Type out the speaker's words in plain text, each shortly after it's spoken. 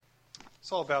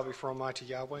Let's all bow before Almighty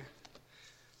Yahweh.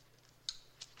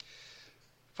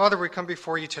 Father, we come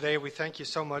before you today. We thank you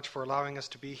so much for allowing us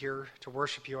to be here to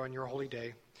worship you on your holy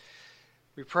day.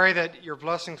 We pray that your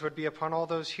blessings would be upon all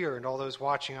those here and all those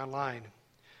watching online,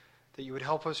 that you would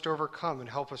help us to overcome and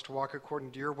help us to walk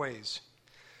according to your ways.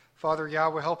 Father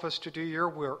Yahweh, help us to do your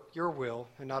will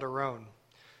and not our own.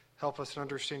 Help us to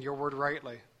understand your word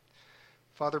rightly.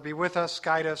 Father, be with us,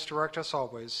 guide us, direct us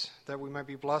always, that we might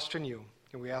be blessed in you.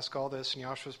 And we ask all this in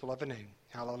Yahshua's beloved name.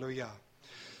 Hallelujah.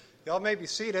 Y'all may be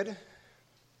seated.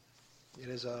 It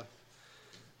is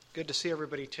good to see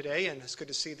everybody today, and it's good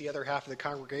to see the other half of the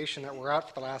congregation that we're out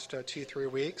for the last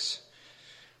 2-3 weeks.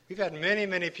 We've had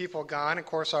many people gone. Of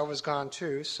course, I was gone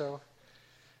too,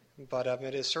 but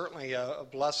it is certainly a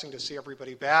blessing to see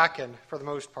everybody back, and for the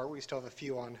most part, we still have a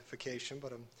few on vacation,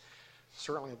 but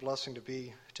certainly a blessing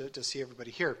to see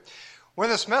everybody here. Well,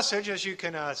 in this message, as you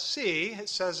can see, it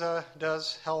says,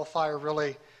 does hellfire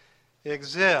really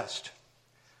exist?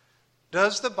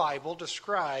 Does the Bible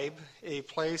describe a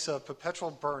place of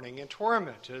perpetual burning and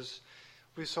torment, as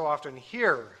we so often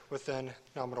hear within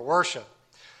nominal worship?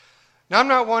 Now, I'm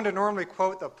not one to normally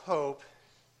quote the Pope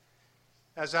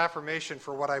as affirmation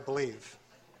for what I believe.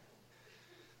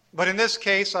 But in this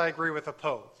case, I agree with the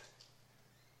Pope.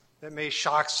 That may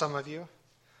shock some of you.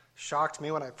 Shocked me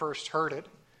when I first heard it.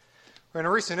 In a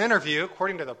recent interview,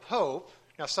 according to the Pope,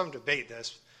 now some debate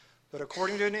this, but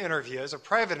according to an interview, as a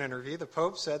private interview, the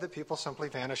Pope said that people simply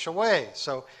vanish away.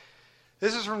 So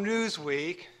this is from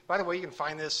Newsweek. By the way, you can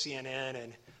find this CNN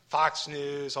and Fox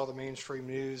News, all the mainstream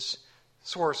news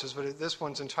sources, but this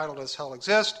one's entitled Does Hell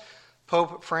Exist?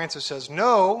 Pope Francis says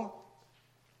no.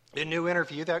 In a new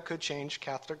interview, that could change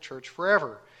Catholic Church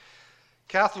forever.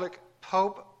 Catholic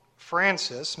Pope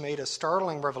Francis made a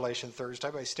startling revelation Thursday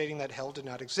by stating that hell did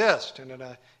not exist in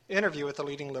an interview with a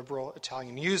leading liberal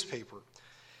Italian newspaper.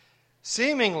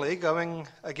 Seemingly going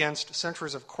against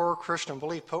centuries of core Christian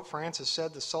belief, Pope Francis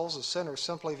said the souls of sinners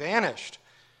simply vanished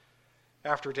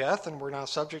after death and were now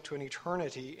subject to an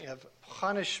eternity of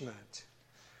punishment.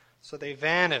 So they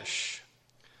vanish.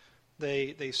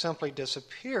 They simply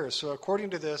disappear. So according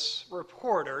to this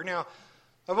reporter, now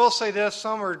I will say this,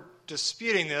 some are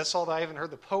disputing this, although I haven't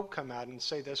heard the Pope come out and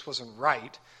say this wasn't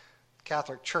right.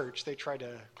 Catholic Church, they tried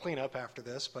to clean up after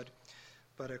this, but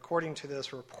according to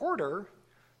this reporter,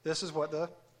 this is what the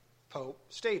Pope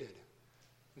stated,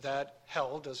 that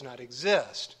hell does not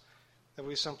exist, that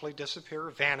we simply disappear,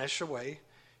 vanish away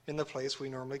in the place we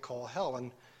normally call hell.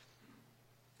 And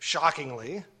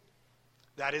shockingly,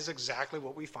 that is exactly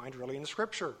what we find really in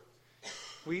Scripture.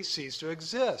 We cease to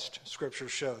exist, Scripture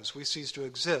shows. We cease to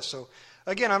exist. So,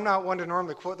 again, I'm not one to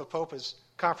normally quote the Pope as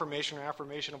confirmation or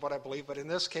affirmation of what I believe, but in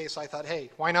this case I thought, hey,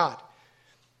 why not?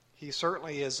 He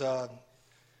certainly is,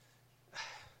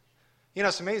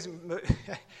 it's amazing.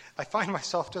 I find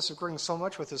myself disagreeing so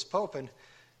much with this Pope,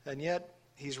 and yet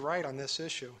he's right on this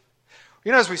issue.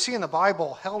 As we see in the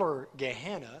Bible, hell or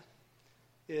Gehenna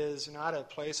is not a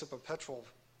place of perpetual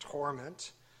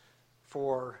torment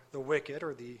for the wicked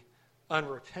or the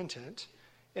unrepentant.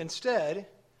 Instead,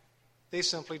 they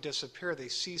simply disappear. They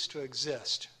cease to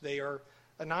exist. They are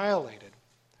annihilated.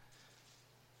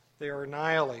 They are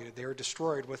annihilated. They are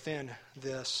destroyed within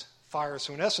this fire.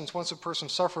 So in essence, once a person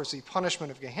suffers the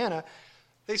punishment of Gehenna,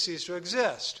 they cease to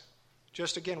exist.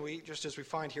 Just as we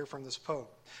find here from this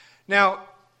Pope. Now,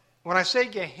 when I say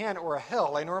Gehenna or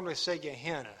hell, I normally say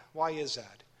Gehenna. Why is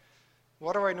that?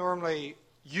 Why do I normally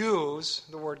use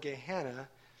the word Gehenna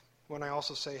when I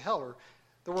also say hell? Or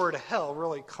the word hell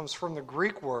really comes from the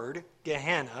Greek word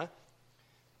Gehenna,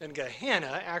 and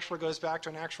Gehenna actually goes back to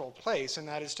an actual place, and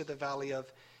that is to the valley of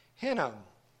Hinnom.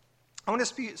 I want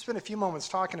to spend a few moments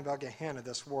talking about Gehenna,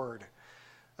 this word.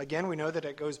 Again, we know that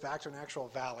it goes back to an actual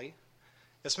valley.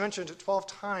 It's mentioned 12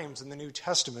 times in the New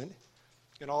Testament.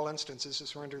 In all instances,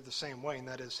 it's rendered the same way, and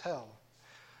that is hell.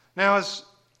 Now, as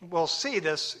we'll see,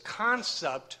 this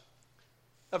concept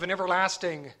of an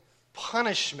everlasting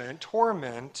punishment,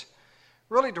 torment,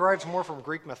 really derives more from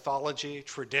Greek mythology,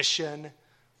 tradition,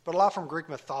 but a lot from Greek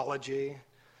mythology.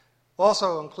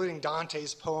 Also including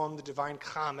Dante's poem, The Divine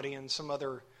Comedy, and some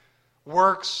other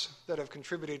works that have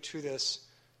contributed to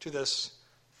this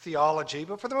theology.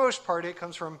 But for the most part, it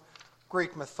comes from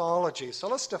Greek mythology. So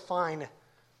let's define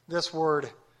this word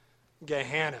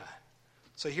Gehenna.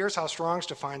 So here's how Strong's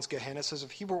defines Gehenna. It says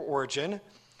of Hebrew origin,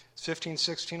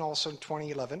 1516, also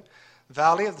 2011,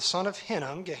 valley of the son of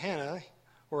Hinnom, Gehenna,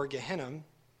 or Gehinnom,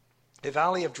 a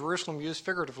valley of Jerusalem used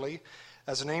figuratively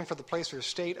as a name for the place or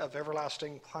state of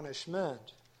everlasting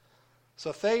punishment.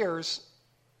 So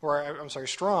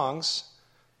Strong's,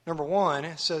 number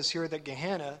one, says here that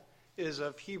Gehenna is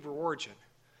of Hebrew origin.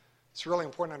 It's really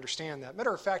important to understand that.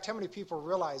 Matter of fact, how many people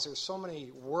realize there's so many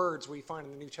words we find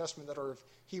in the New Testament that are of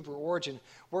Hebrew origin?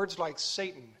 Words like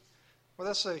Satan. Well,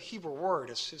 that's a Hebrew word.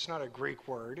 It's not a Greek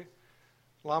word.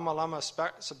 Lama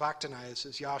sabachthani, as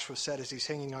Joshua said as he's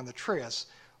hanging on the tree.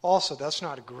 Also, that's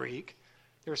not Greek.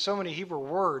 There are so many Hebrew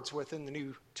words within the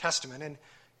New Testament,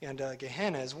 and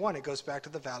Gehenna is one. It goes back to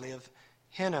the Valley of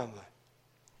Hinnom.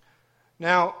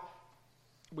 Now,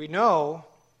 we know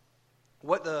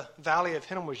what the Valley of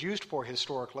Hinnom was used for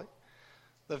historically.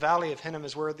 The Valley of Hinnom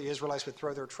is where the Israelites would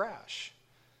throw their trash.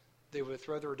 They would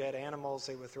throw their dead animals.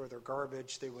 They would throw their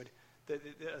garbage.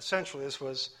 Essentially, this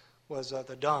was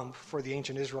the dump for the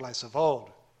ancient Israelites of old.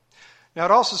 Now,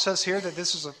 it also says here that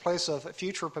this is a place of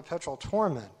future perpetual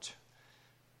torment.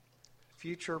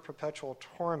 Future perpetual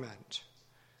torment.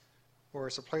 Or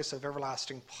it's a place of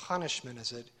everlasting punishment,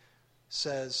 as it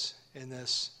says in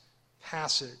this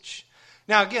passage.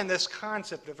 Now, again, this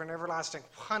concept of an everlasting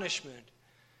punishment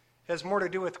has more to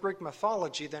do with Greek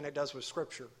mythology than it does with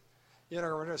Scripture.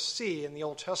 We're going to see in the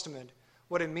Old Testament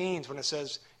what it means when it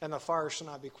says, and the fire shall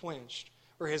not be quenched,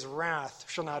 or his wrath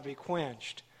shall not be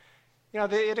quenched.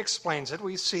 It explains it.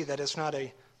 We see that it's not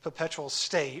a perpetual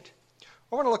state.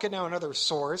 I want to look at now another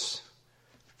source.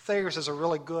 Thayer's is a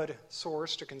really good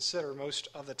source to consider most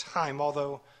of the time,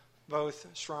 although both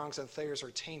Strong's and Thayer's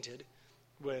are tainted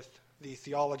with the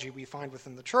theology we find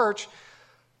within the church.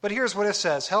 But here's what it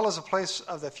says. Hell is a place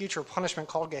of the future punishment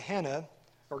called Gehenna,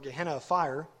 or Gehenna of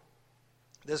fire.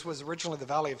 This was originally the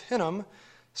Valley of Hinnom,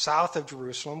 south of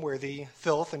Jerusalem, where the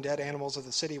filth and dead animals of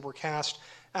the city were cast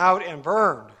out and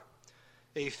burned.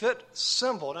 A fit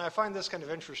symbol, and I find this kind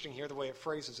of interesting here, the way it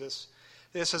phrases this.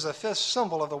 This is a fit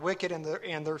symbol of the wicked and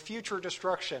their future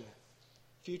destruction.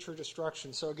 Future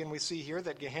destruction. So again, we see here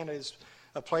that Gehenna is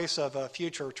a place of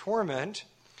future torment.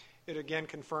 It again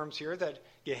confirms here that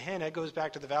Gehenna goes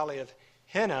back to the Valley of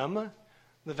Hinnom.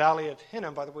 The Valley of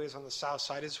Hinnom, by the way, is on the south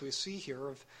side, as we see here,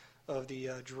 of the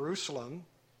Jerusalem.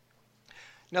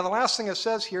 Now, the last thing it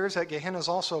says here is that Gehenna is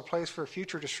also a place for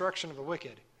future destruction of the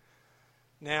wicked.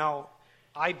 Now,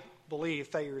 I believe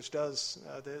Thayer's does.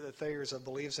 The Thayer's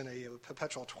believes in a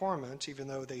perpetual torment, even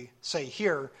though they say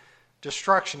here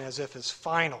destruction as if it's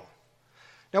final.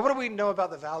 Now, what do we know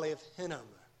about the Valley of Hinnom?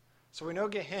 So we know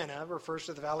Gehenna refers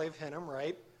to the Valley of Hinnom,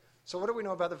 right? So what do we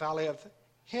know about the Valley of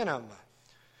Hinnom?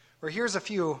 Well, here's a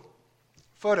few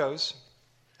photos.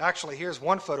 Actually, here's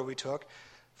one photo we took.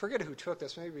 Forget who took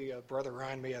this. Maybe Brother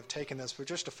Ryan may have taken this, but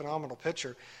just a phenomenal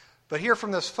picture. But here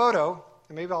from this photo,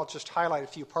 and maybe I'll just highlight a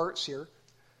few parts here.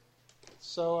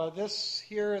 So this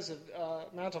here is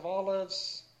Mount of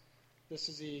Olives. This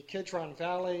is the Kidron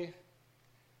Valley.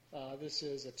 This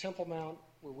is a Temple Mount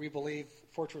where we believe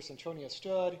Fortress Antonia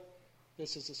stood.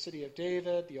 This is the city of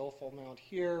David, the Ophel Mount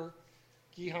here.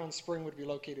 Gihon Spring would be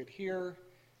located here.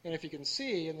 And if you can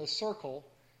see in this circle,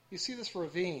 you see this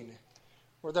ravine,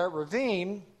 where that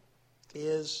ravine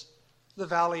is the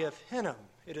Valley of Hinnom.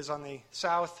 It is on the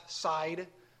south side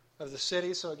of the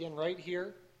city. So again, right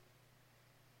here,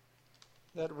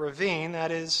 that ravine,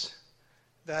 that is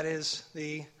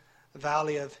the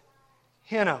Valley of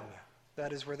Hinnom.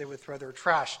 That is where they would throw their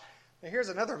trash. Now here's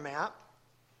another map.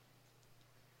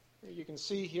 You can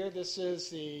see here, this is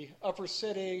the upper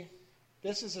city.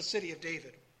 This is the city of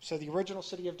David. So the original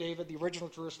city of David, the original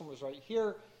Jerusalem was right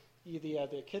here.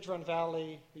 The Kidron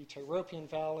Valley, the Tyropian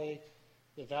Valley,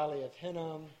 the Valley of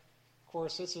Hinnom. Of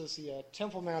course, this is the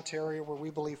Temple Mount area where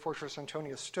we believe Fortress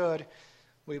Antonia stood.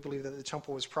 We believe that the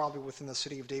temple was probably within the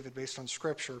city of David based on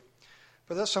Scripture.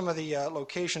 But that's some of the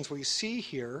locations we see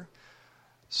here.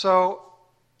 So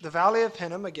the Valley of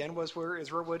Hinnom, again, was where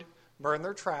Israel would burn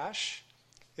their trash.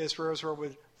 Israel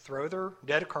would throw their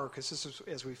dead carcasses,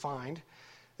 as we find.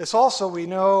 It's also, we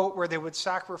know, where they would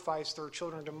sacrifice their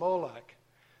children to Molech.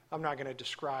 I'm not going to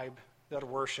describe that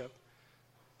worship.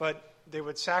 But they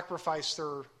would sacrifice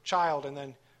their child and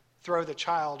then throw the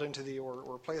child into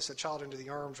or place the child into the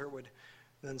arms, or it would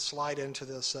then slide into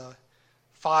this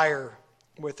fire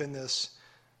within this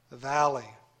valley.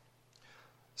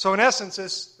 So in essence,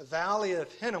 this Valley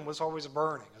of Hinnom was always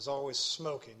burning, was always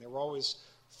smoking. They were always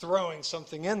throwing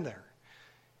something in there.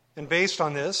 And based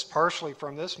on this, partially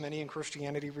from this, many in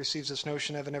Christianity receives this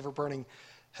notion of an ever-burning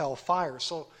hell fire.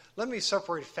 So let me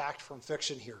separate fact from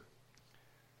fiction here.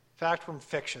 Fact from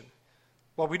fiction.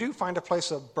 Well, we do find a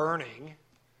place of burning,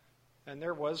 and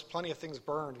there was plenty of things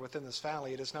burned within this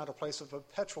valley. It is not a place of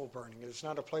perpetual burning. It is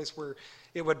not a place where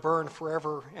it would burn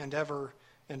forever and ever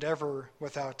and ever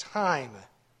without time.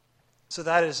 So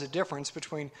that is the difference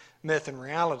between myth and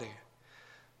reality.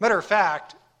 Matter of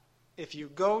fact, if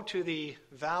you go to the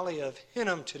Valley of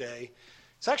Hinnom today,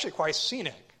 it's actually quite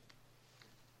scenic.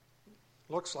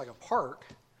 looks like a park.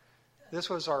 This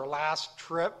was our last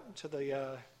trip to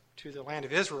the land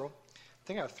of Israel. I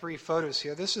think I have 3 photos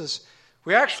here.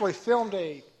 We actually filmed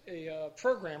a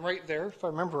program right there, if I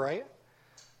remember right.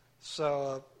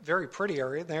 So, very pretty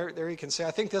area. There you can see. I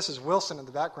think this is Wilson in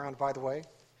the background, by the way.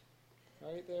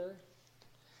 Right there.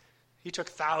 He took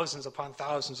thousands upon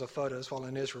thousands of photos while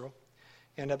in Israel.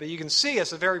 But you can see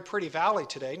it's a very pretty valley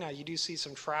today. Now, you do see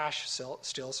some trash still,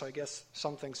 so I guess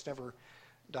some things never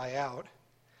die out.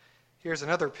 Here's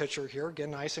another picture here, again,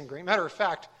 nice and green. Matter of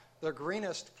fact, the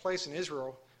greenest place in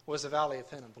Israel was the Valley of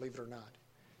Hinnom, believe it or not,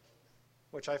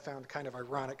 which I found kind of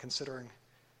ironic considering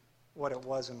what it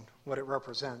was and what it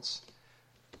represents.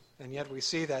 And yet we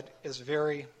see that is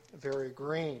very, very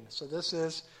green. So this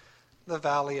is the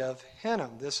Valley of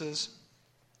Hinnom. This is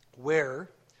where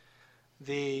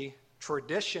the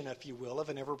tradition, if you will, of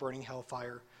an ever-burning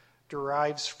hellfire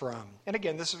derives from. And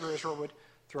again, this is where Israel would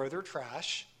throw their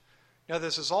trash. Now,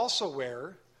 this is also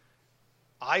where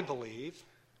I believe,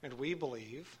 and we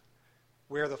believe,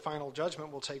 where the final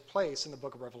judgment will take place in the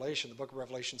book of Revelation. The book of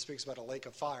Revelation speaks about a lake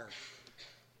of fire.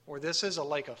 Or this is a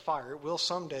lake of fire. It will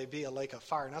someday be a lake of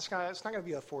fire. Now, it's not going to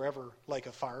be a forever lake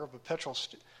of fire, a perpetual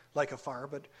lake of fire,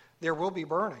 but there will be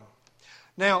burning.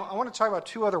 Now, I want to talk about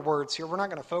 2 other words here. We're not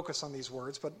going to focus on these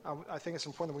words, but I think it's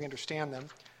important that we understand them.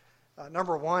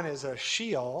 Number 1 is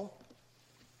Sheol.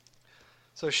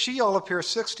 So Sheol appears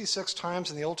 66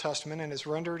 times in the Old Testament and is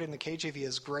rendered in the KJV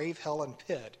as grave, hell, and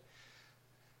pit.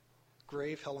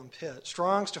 Grave, hell, and pit.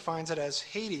 Strong's defines it as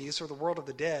Hades, or the world of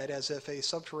the dead, as if a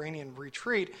subterranean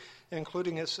retreat,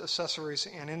 including its accessories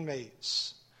and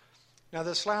inmates. Now,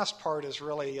 this last part is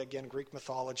really, again, Greek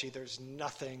mythology. There's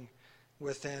nothing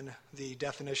within the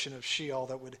definition of Sheol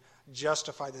that would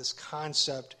justify this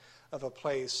concept of a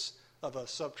place, of a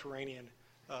subterranean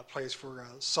place for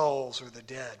souls or the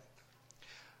dead.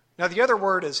 Now, the other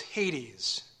word is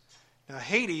Hades. Now,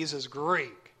 Hades is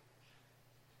Greek.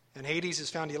 And Hades is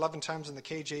found 11 times in the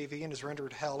KJV and is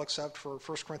rendered hell, except for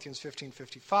 1 Corinthians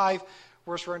 15:55,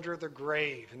 where it's rendered the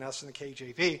grave, and that's in the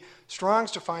KJV.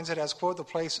 Strong's defines it as, quote, the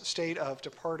place, state of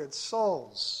departed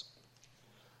souls.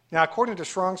 Now, according to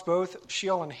Strong's, both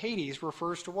Sheol and Hades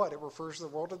refers to what? It refers to the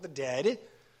world of the dead,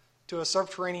 to a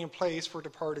subterranean place for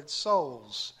departed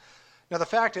souls. Now, the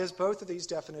fact is, both of these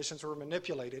definitions were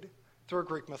manipulated through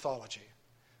Greek mythology.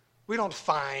 We don't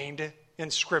find in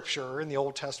Scripture, in the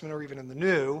Old Testament or even in the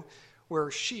New,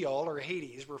 where Sheol or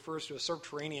Hades refers to a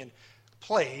subterranean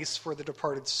place for the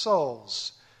departed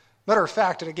souls. Matter of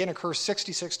fact, it again occurs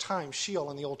 66 times,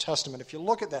 Sheol, in the Old Testament. If you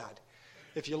look at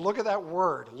that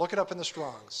word, look it up in the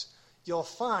Strong's, you'll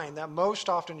find that most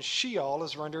often Sheol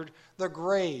is rendered the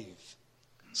grave.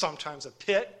 Sometimes a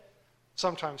pit,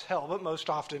 sometimes hell, but most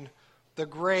often the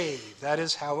grave. That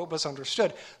is how it was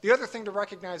understood. The other thing to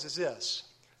recognize is this.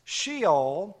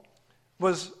 Sheol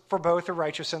was for both the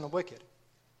righteous and the wicked.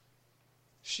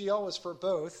 Sheol was for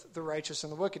both the righteous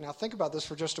and the wicked. Now think about this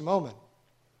for just a moment.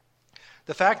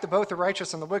 The fact that both the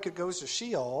righteous and the wicked goes to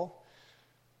Sheol,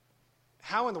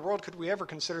 how in the world could we ever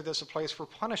consider this a place for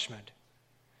punishment?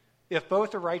 If both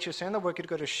the righteous and the wicked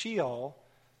go to Sheol,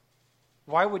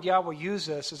 why would Yahweh use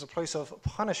this as a place of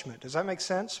punishment? Does that make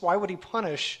sense? Why would he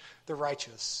punish the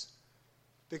righteous?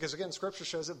 Because again, Scripture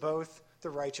shows that both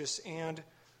the righteous and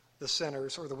the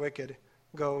sinners or the wicked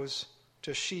goes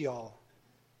to Sheol.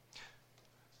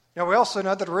 Now we also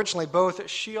know that originally both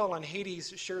Sheol and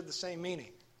Hades shared the same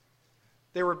meaning.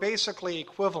 They were basically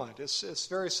equivalent. It's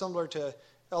very similar to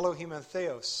Elohim and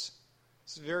Theos.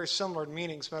 It's very similar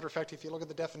meanings. Matter of fact, if you look at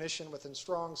the definition within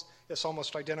Strong's, it's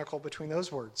almost identical between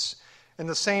those words. And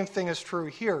the same thing is true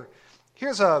here.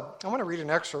 I want to read an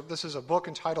excerpt. This is a book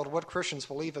entitled What Christians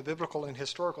Believe, a Biblical and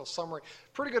Historical Summary.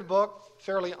 Pretty good book,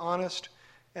 fairly honest.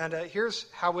 And here's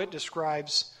how it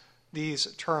describes these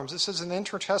terms. This is an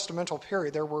intertestamental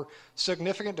period. There were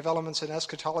significant developments in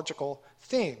eschatological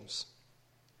themes.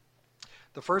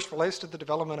 The first relates to the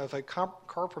development of a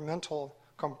compartmental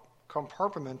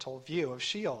view of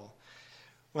Sheol.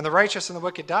 When the righteous and the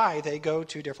wicked die, they go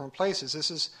to different places.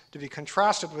 This is to be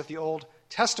contrasted with the Old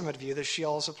Testament view that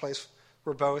Sheol is a place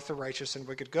where both the righteous and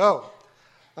wicked go.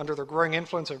 Under the growing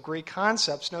influence of Greek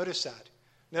concepts, notice that.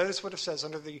 Notice what it says.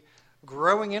 Under the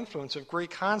growing influence of Greek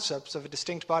concepts of a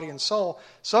distinct body and soul,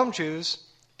 some Jews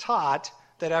taught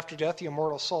that after death, the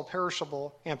immortal soul,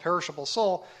 perishable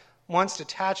soul, once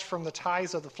detached from the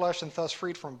ties of the flesh and thus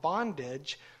freed from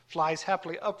bondage, flies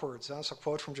happily upwards. That's a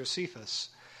quote from Josephus.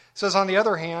 It says, on the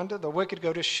other hand, the wicked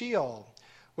go to Sheol,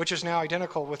 which is now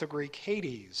identical with the Greek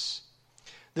Hades.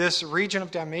 This region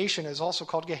of damnation is also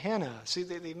called Gehenna. See,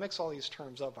 they mix all these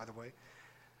terms up, by the way.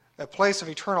 A place of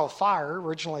eternal fire,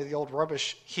 originally the old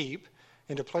rubbish heap,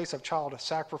 into place of child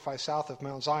sacrifice south of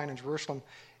Mount Zion in Jerusalem.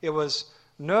 It was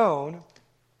known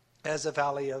as the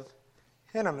Valley of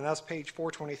Hinnom, and that's page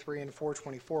 423 and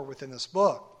 424 within this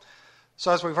book.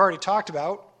 So as we've already talked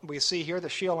about, we see here that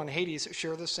Sheol and Hades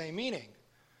share the same meaning,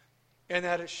 and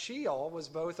that Sheol was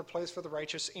both a place for the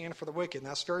righteous and for the wicked, and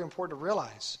that's very important to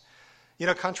realize.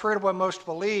 Contrary to what most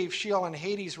believe, Sheol and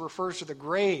Hades refers to the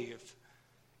grave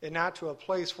and not to a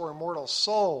place for immortal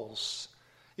souls.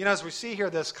 As we see here,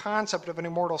 this concept of an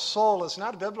immortal soul is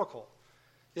not biblical.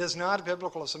 It is not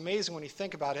biblical. It's amazing when you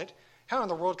think about it. How in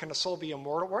the world can a soul be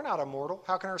immortal? We're not immortal.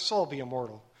 How can our soul be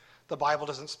immortal? The Bible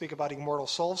doesn't speak about immortal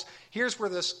souls. Here's where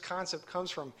this concept comes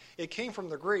from. It came from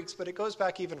the Greeks, but it goes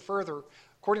back even further.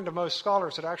 According to most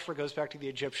scholars, it actually goes back to the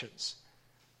Egyptians.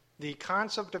 The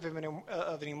concept of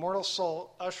an immortal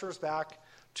soul ushers back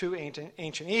to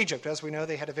ancient Egypt. As we know,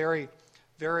 they had a very,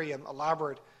 very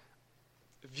elaborate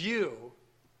view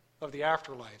of the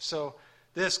afterlife. So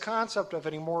this concept of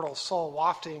an immortal soul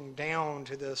wafting down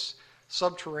to this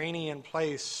subterranean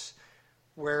place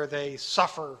where they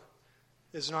suffer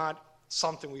is not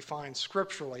something we find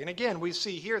scripturally. And again, we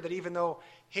see here that even though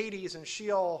Hades and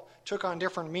Sheol took on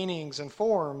different meanings and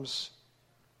forms,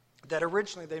 that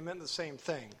originally they meant the same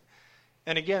thing.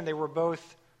 And again, they were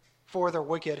both for the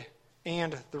wicked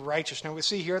and the righteous. Now we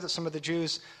see here that some of the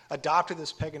Jews adopted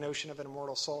this pagan notion of an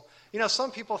immortal soul. Some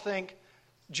people think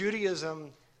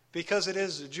Judaism, because it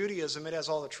is Judaism, it has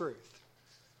all the truth.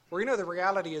 Well, the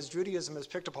reality is Judaism has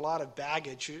picked up a lot of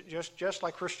baggage, just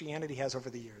like Christianity has over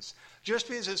the years. Just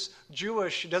because it's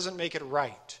Jewish doesn't make it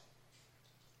right.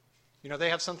 They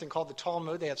have something called the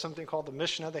Talmud, they have something called the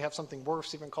Mishnah, they have something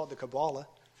worse even called the Kabbalah.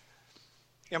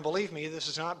 And believe me, this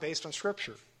is not based on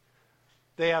Scripture.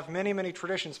 They have many, many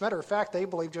traditions. Matter of fact, they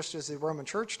believe, just as the Roman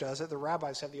Church does, that the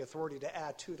rabbis have the authority to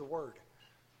add to the word.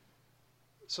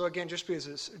 So again, just because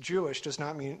it's Jewish does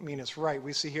not mean it's right.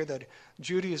 We see here that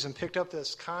Judaism picked up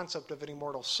this concept of an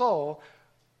immortal soul,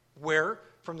 where?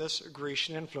 From this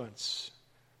Grecian influence,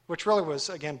 which really was,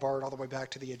 again, borrowed all the way back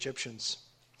to the Egyptians.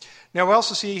 Now we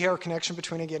also see here a connection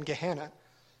between, again, Gehenna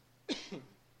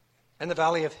and the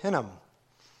Valley of Hinnom.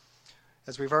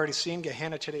 As we've already seen,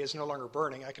 Gehenna today is no longer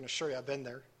burning. I can assure you I've been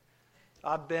there.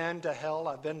 I've been to hell.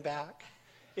 I've been back.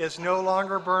 It's no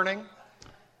longer burning.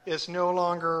 It's no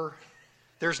longer,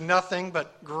 there's nothing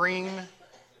but green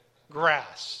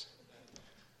grass.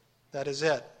 That is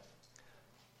it.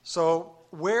 So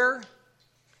where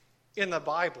in the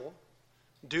Bible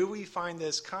do we find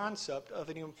this concept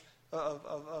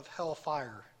of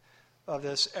hellfire, of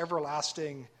this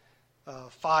everlasting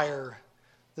fire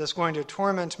that's going to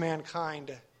torment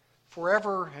mankind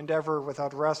forever and ever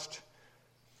without rest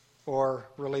or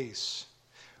release?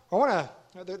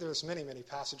 There's many, many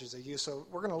passages they use, so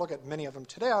we're going to look at many of them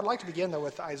today. I'd like to begin, though,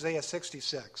 with Isaiah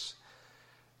 66.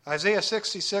 Isaiah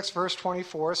 66, verse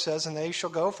 24 says, "And they shall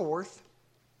go forth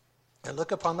and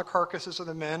look upon the carcasses of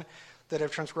the men that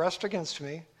have transgressed against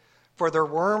me, for their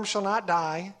worm shall not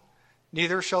die,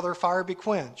 neither shall their fire be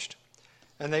quenched,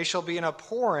 and they shall be an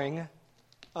abhorring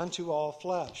unto all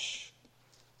flesh."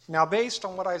 Now, based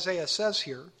on what Isaiah says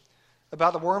here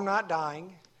about the worm not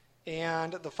dying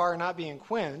and the fire not being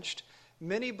quenched,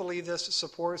 many believe this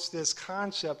supports this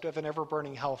concept of an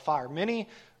ever-burning hellfire. Many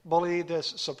believe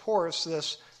this supports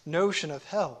this notion of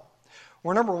hell.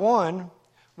 Well, number one,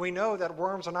 we know that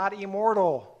worms are not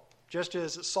immortal. Just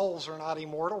as souls are not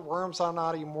immortal, worms are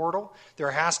not immortal.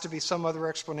 There has to be some other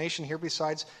explanation here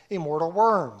besides immortal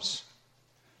worms.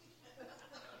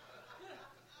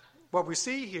 What we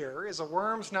see here is a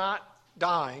worm's not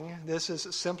dying. This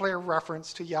is simply a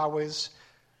reference to Yahweh's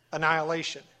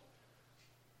annihilation,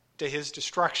 to his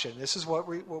destruction. This is what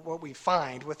we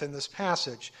find within this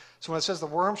passage. So when it says the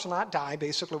worm shall not die,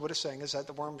 basically what it's saying is that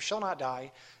the worm shall not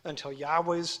die until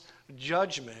Yahweh's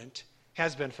judgment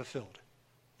has been fulfilled.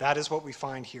 That is what we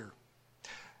find here.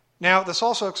 Now, this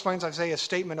also explains Isaiah's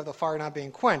statement of the fire not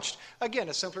being quenched. Again,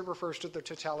 it simply refers to the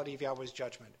totality of Yahweh's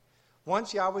judgment.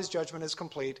 Once Yahweh's judgment is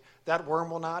complete, that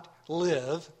worm will not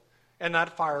live, and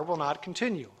that fire will not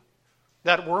continue.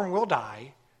 That worm will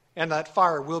die, and that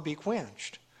fire will be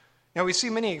quenched. Now, we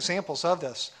see many examples of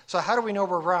this. So how do we know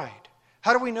we're right?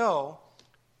 How do we know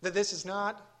that this is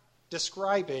not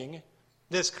describing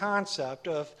this concept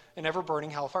of an ever-burning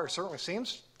hellfire? It certainly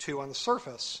seems to on the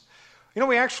surface.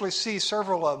 We actually see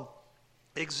several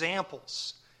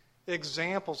examples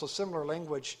of similar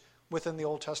language within the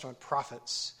Old Testament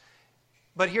prophets.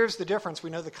 But here's the difference. We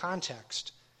know the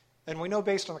context. And we know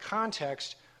based on the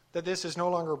context that this is no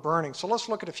longer burning. So let's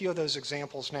look at a few of those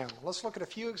examples now. Let's look at a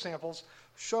few examples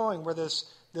showing where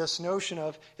this notion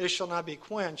of it shall not be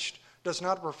quenched does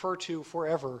not refer to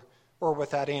forever or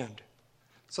without end.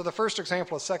 So the first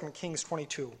example is 2 Kings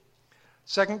 22.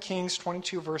 2 Kings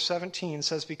 22 verse 17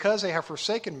 says, because they have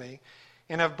forsaken me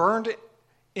and have burned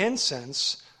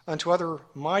incense unto other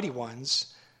mighty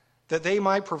ones, that they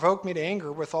might provoke me to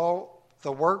anger with all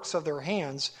the works of their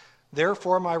hands,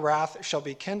 therefore my wrath shall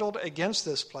be kindled against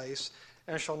this place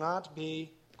and shall not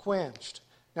be quenched.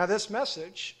 Now this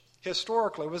message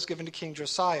historically was given to King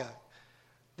Josiah.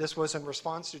 This was in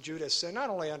response to Judah's sin, not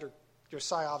only under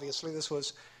Josiah, obviously. This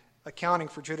was accounting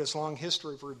for Judah's long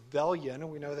history of rebellion.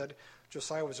 And we know that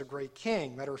Josiah was a great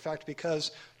king. Matter of fact,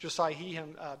 because Josiah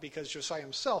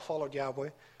himself followed Yahweh,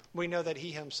 we know that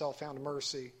he himself found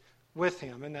mercy with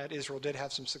him, and that Israel did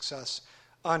have some success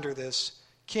under this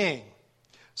king.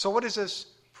 So what is this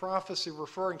prophecy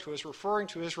referring to? It's referring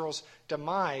to Israel's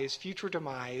demise, future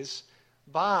demise,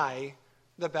 by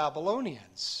the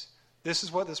Babylonians. This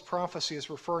is what this prophecy is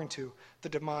referring to, the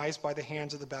demise by the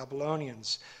hands of the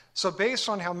Babylonians. So based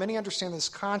on how many understand this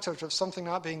concept of something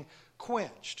not being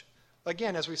quenched,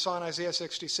 again, as we saw in Isaiah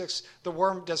 66, the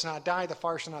worm does not die, the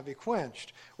fire shall not be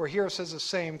quenched. Or here it says the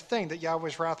same thing, that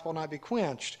Yahweh's wrath will not be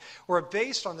quenched. Or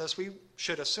based on this, we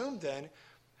should assume then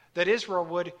that Israel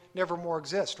would never more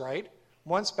exist, right?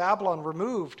 Once Babylon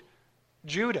removed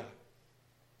Judah,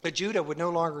 that Judah would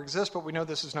no longer exist, but we know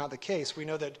this is not the case. We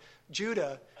know that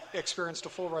Judah experienced a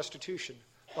full restitution,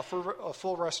 a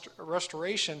full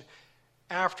restoration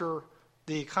after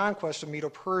the conquest of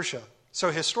Medo-Persia.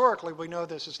 So historically, we know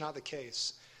this is not the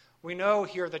case. We know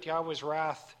here that Yahweh's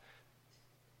wrath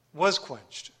was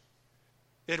quenched.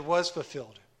 It was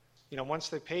fulfilled. Once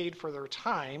they paid for their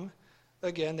time,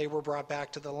 again, they were brought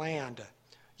back to the land.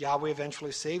 Yahweh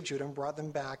eventually saved Judah and brought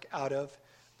them back out of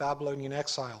Babylonian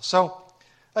exile. So,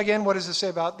 again, what does this say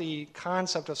about the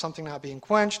concept of something not being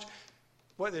quenched?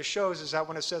 What this shows is that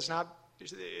when it says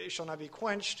it shall not be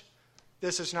quenched,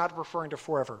 this is not referring to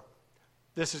forever.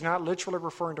 This is not literally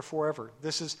referring to forever.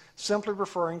 This is simply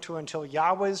referring to until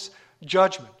Yahweh's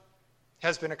judgment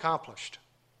has been accomplished.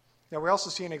 Now, we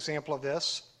also see an example of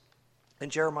this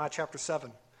in Jeremiah chapter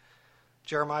 7.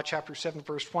 Jeremiah chapter 7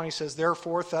 verse 20 says,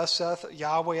 therefore thus saith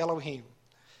Yahweh Elohim,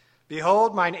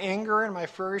 behold, mine anger and my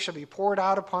fury shall be poured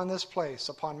out upon this place,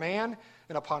 upon man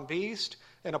and upon beast,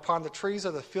 and upon the trees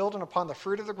of the field and upon the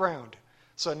fruit of the ground.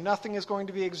 So nothing is going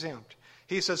to be exempt.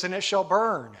 He says, and it shall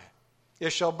burn.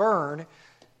 It shall burn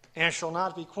and shall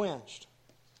not be quenched.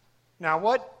 Now,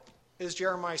 what is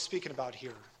Jeremiah speaking about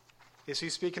here? Is he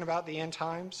speaking about the end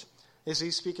times? Is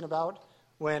he speaking about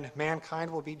when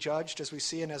mankind will be judged, as we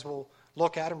see and as we'll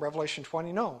look at in Revelation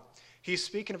 20? No. He's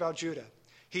speaking about Judah.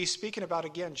 He's speaking about,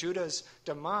 again, Judah's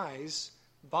demise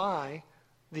by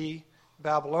the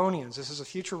Babylonians. This is a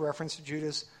future reference to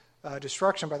Judah's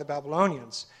destruction by the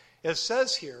Babylonians. It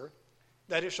says here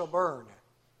that it shall burn.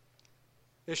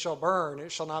 It shall burn,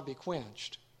 it shall not be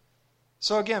quenched.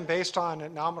 So again, based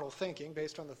on nominal thinking,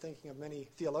 based on the thinking of many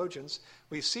theologians,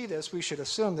 we see this. We should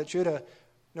assume that Judah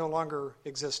no longer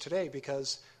exists today,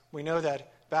 because we know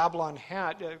that Babylon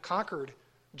had conquered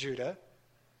Judah.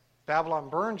 Babylon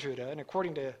burned Judah, and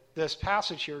according to this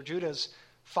passage here, Judah's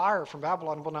fire from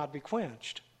Babylon will not be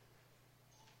quenched.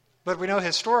 But we know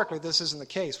historically this isn't the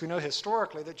case. We know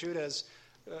historically that Judah has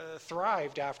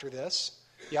thrived after this.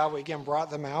 Yahweh again brought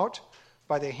them out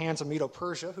by the hands of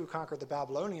Medo-Persia, who conquered the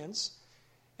Babylonians.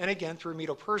 And again, through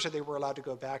Medo-Persia, they were allowed to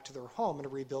go back to their home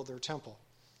and rebuild their temple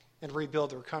and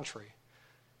rebuild their country,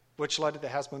 which led to the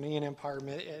Hasmonean Empire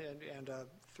and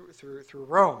through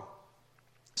Rome.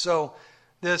 So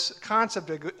this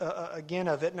concept, again,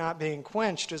 of it not being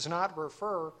quenched does not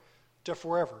refer to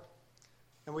forever.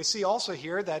 And we see also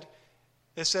here that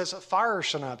it says fire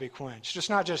shall not be quenched. It's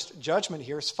not just judgment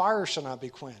here, it's fire shall not be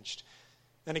quenched.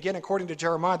 And again, according to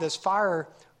Jeremiah, this fire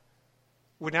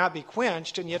would not be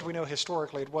quenched, and yet we know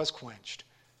historically it was quenched.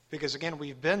 Because again,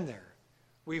 we've been there.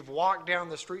 We've walked down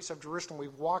the streets of Jerusalem.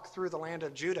 We've walked through the land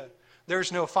of Judah.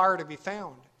 There's no fire to be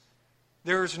found.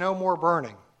 There's no more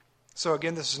burning. So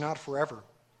again, this is not forever.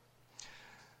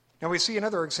 Now we see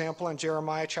another example in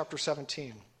Jeremiah chapter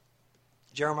 17.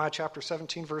 Jeremiah chapter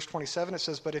 17, verse 27, it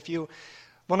says, but if you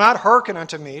will not hearken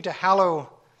unto me to hallow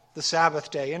the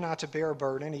Sabbath day, and not to bear a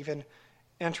burden, even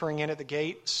entering in at the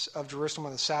gates of Jerusalem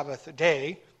on the Sabbath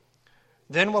day,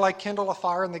 then will I kindle a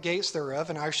fire in the gates thereof,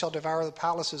 and I shall devour the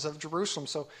palaces of Jerusalem.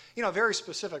 So, very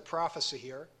specific prophecy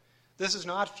here. This is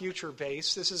not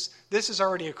future-based. This has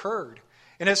already occurred.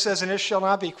 And it says, and it shall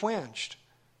not be quenched.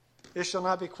 It shall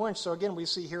not be quenched. So again, we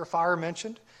see here fire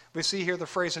mentioned. We see here the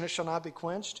phrase, and it shall not be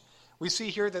quenched. We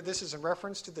see here that this is in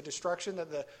reference to the destruction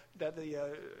that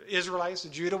the Israelites, the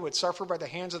Judah, would suffer by the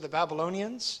hands of the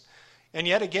Babylonians. And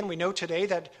yet again, we know today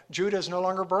that Judah is no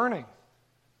longer burning.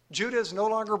 Judah is no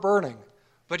longer burning.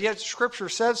 But yet Scripture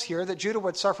says here that Judah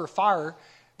would suffer fire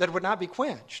that would not be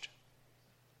quenched.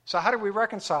 So how do we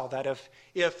reconcile that?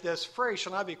 If this phrase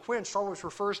shall not be quenched always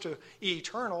refers to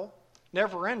eternal,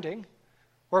 never-ending,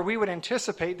 where we would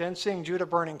anticipate then seeing Judah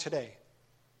burning today.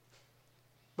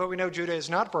 But we know Judah is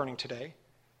not burning today.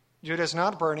 Judah is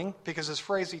not burning because this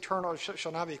phrase eternal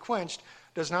shall not be quenched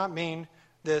does not mean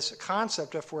this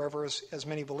concept of forever as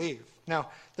many believe. Now,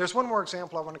 there's one more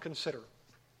example I want to consider.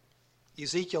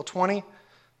 Ezekiel 20,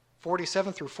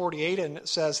 47 through 48, and it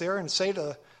says there, and say to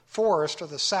the forest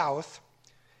of the south,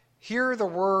 hear the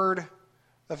word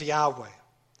of Yahweh.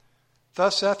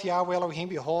 Thus saith Yahweh Elohim,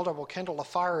 behold, I will kindle a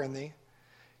fire in thee,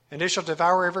 and it shall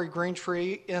devour every green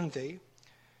tree in thee,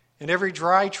 and every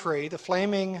dry tree. The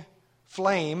flaming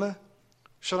flame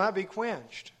shall not be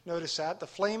quenched. Notice that. The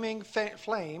flaming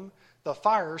flame, the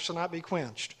fire, shall not be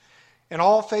quenched. And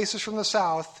all faces from the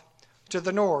south to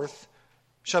the north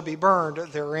shall be burned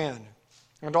therein.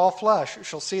 And all flesh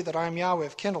shall see that I am Yahweh,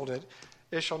 have kindled it.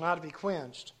 It shall not be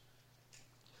quenched.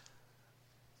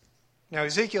 Now,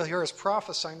 Ezekiel here is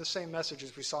prophesying the same message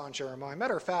as we saw in Jeremiah.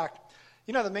 Matter of fact,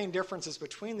 the main differences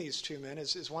between these two men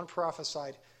is one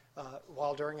prophesied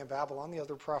while during in Babylon, the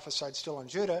other prophesied still in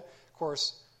Judah. Of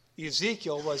course,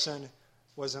 Ezekiel was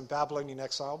in Babylonian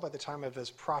exile by the time of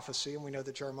his prophecy, and we know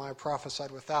that Jeremiah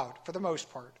prophesied without, for the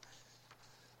most part.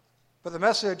 But the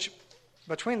message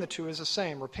between the two is the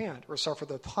same: repent or suffer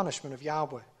the punishment of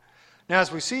Yahweh. Now,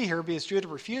 as we see here, because Judah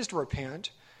refused to repent,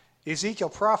 Ezekiel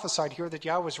prophesied here that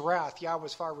Yahweh's wrath,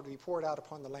 Yahweh's fire, would be poured out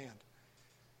upon the land.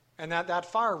 And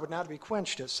that fire would not be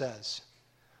quenched, it says.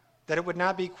 That it would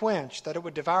not be quenched, that it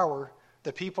would devour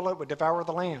the people, it would devour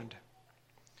the land.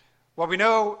 Well, we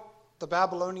know the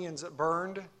Babylonians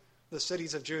burned the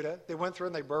cities of Judah. They went through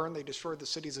and they burned, they destroyed the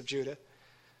cities of Judah.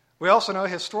 We also know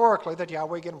historically that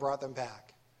Yahweh again brought them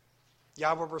back.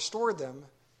 Yahweh restored them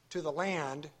to the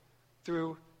land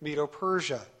through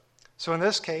Medo-Persia. So in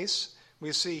this case,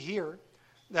 we see here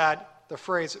that the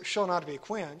phrase shall not be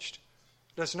quenched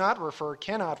cannot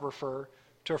refer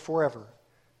to forever.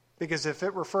 Because if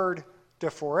it referred to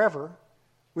forever,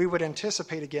 we would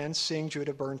anticipate again seeing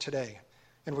Judah burn today.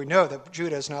 And we know that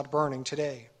Judah is not burning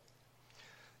today.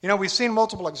 We've seen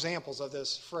multiple examples of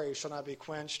this phrase, shall not be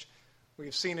quenched.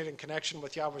 We've seen it in connection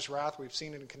with Yahweh's wrath. We've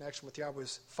seen it in connection with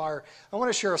Yahweh's fire. I want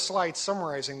to share a slide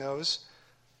summarizing those.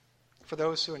 For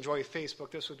those who enjoy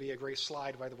Facebook, this would be a great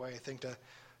slide, by the way, I think,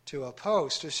 to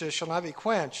post. It says, shall not be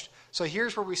quenched. So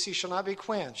here's where we see shall not be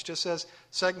quenched. It says,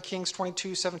 2 Kings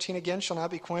 22:17 again, shall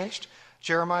not be quenched.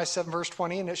 Jeremiah 7, verse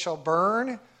 20, and it shall burn,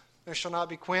 and it shall not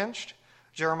be quenched.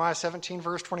 Jeremiah 17,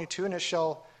 verse 22, and it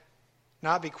shall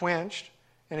not be quenched.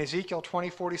 And Ezekiel 20,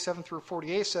 47 through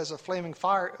 48 says, a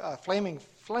flaming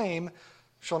flame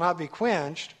shall not be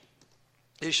quenched.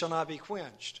 It shall not be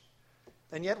quenched.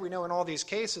 And yet we know in all these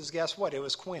cases, guess what? It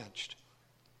was quenched.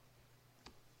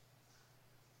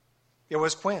 It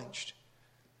was quenched.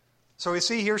 So we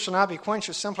see here, shall not be quenched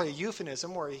is simply a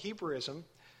euphemism or a Hebraism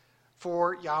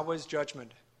for Yahweh's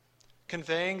judgment,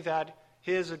 conveying that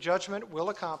his judgment will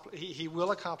accomplish, he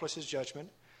will accomplish his judgment.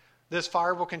 This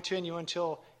fire will continue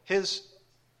until his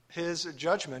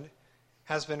judgment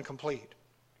has been complete.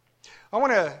 I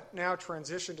want to now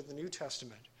transition to the New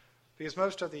Testament, because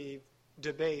most of the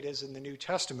debate is in the New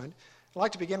Testament. I'd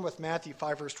like to begin with Matthew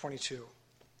 5, verse 22.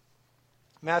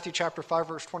 Matthew chapter 5,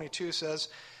 verse 22 says,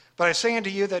 but I say unto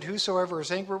you that whosoever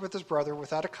is angry with his brother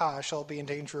without a cause shall be in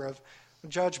danger of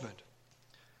judgment.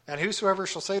 And whosoever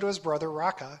shall say to his brother,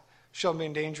 Raca, shall be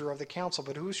in danger of the council.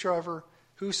 But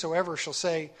whosoever shall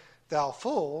say, thou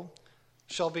fool,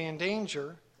 shall be in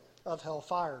danger of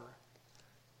hellfire.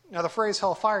 Now the phrase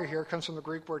hellfire here comes from the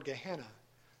Greek word Gehenna.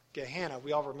 Gehenna,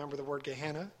 we all remember the word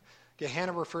Gehenna.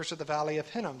 Gehenna refers to the valley of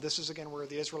Hinnom. This is again where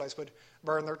the Israelites would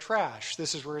burn their trash.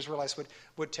 This is where Israelites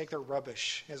would take their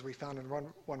rubbish, as we found in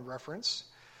one reference.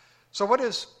 So what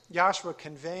is Joshua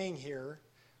conveying here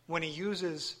when he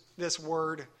uses this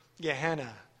word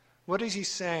Gehenna? What is he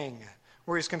saying?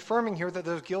 Where he's confirming here that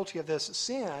those guilty of this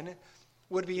sin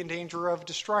would be in danger of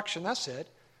destruction. That's it.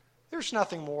 There's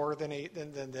nothing more than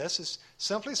this. It's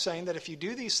simply saying that if you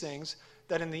do these things,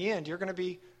 that in the end you're going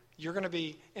to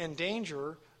be in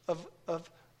danger of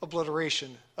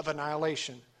obliteration, of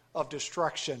annihilation, of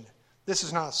destruction. This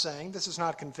is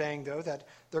not conveying, though, that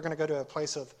they're going to go to a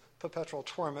place of perpetual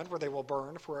torment where they will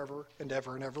burn forever and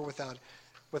ever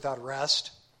without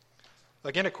rest.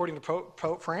 Again, according to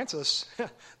Pope Francis,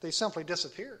 they simply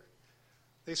disappear.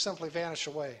 They simply vanish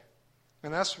away.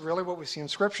 And that's really what we see in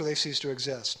Scripture. They cease to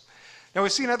exist. Now we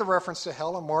see another reference to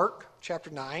hell in Mark chapter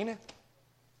 9.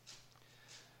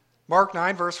 Mark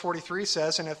 9, verse 43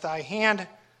 says, and if thy hand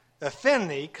offend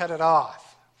thee, cut it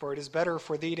off. For it is better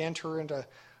for thee to enter into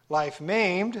life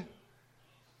maimed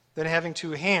than having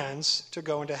 2 hands to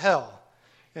go into hell,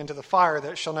 into the fire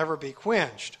that shall never be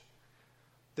quenched.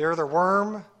 There the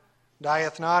worm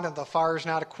dieth not, and the fire is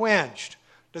not quenched.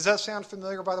 Does that sound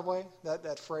familiar, by the way,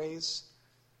 that phrase?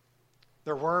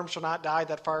 The worm shall not die,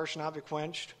 that fire shall not be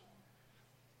quenched.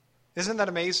 Isn't that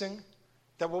amazing?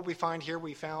 That what we find here,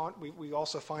 we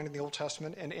also find in the Old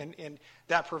Testament, and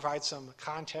that provides some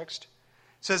context.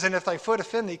 It says, and if thy foot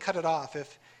offend thee, cut it off.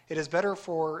 If it is better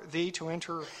for thee to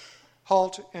enter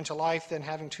halt into life than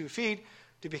having 2 feet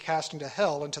to be cast into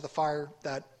hell, into the fire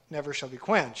that never shall be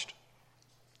quenched,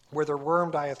 where the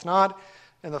worm dieth not,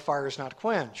 and the fire is not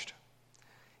quenched.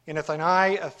 And if thine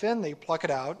eye offend thee, pluck it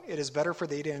out. It is better for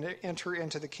thee to enter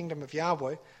into the kingdom of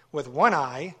Yahweh with 1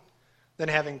 eye than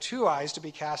having 2 eyes to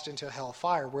be cast into hell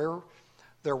fire, where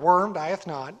their worm dieth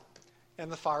not,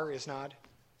 and the fire is not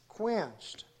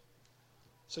quenched.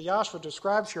 So Yahshua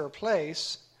describes here a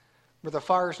place where the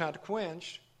fire is not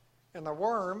quenched, and the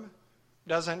worm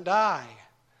doesn't die.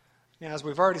 Now, as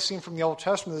we've already seen from the Old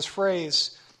Testament, this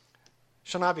phrase,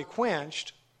 shall not be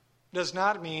quenched, does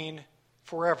not mean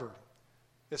forever.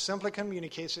 It simply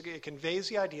communicates, it conveys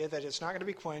the idea that it's not going to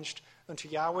be quenched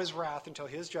until Yahweh's wrath, until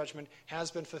his judgment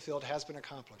has been fulfilled, has been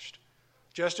accomplished.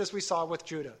 Just as we saw with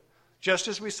Judah, just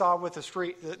as we saw with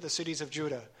the cities of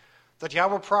Judah, that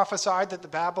Yahweh prophesied that the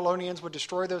Babylonians would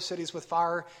destroy those cities with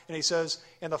fire, and he says,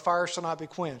 and the fire shall not be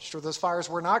quenched, or those fires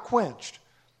were not quenched,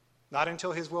 not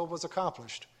until his will was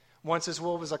accomplished. Once his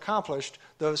will was accomplished,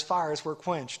 those fires were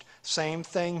quenched. Same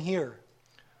thing here.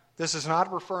 This is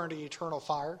not referring to eternal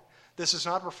fire. This is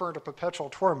not referring to perpetual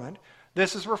torment.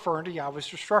 This is referring to Yahweh's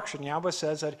destruction. Yahweh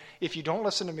says that if you don't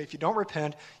listen to me, if you don't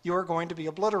repent, you are going to be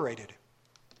obliterated.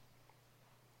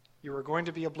 You are going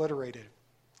to be obliterated.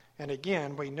 And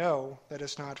again, we know that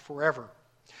it's not forever.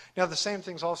 Now, the same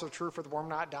thing's also true for the worm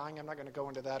not dying. I'm not going to go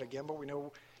into that again, but we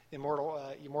know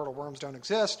immortal worms don't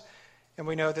exist. And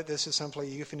we know that this is simply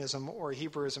a euphemism or a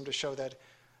Hebrewism to show that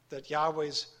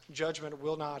Yahweh's judgment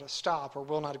will not stop or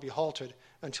will not be halted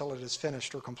until it is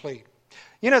finished or complete.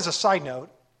 As a side note,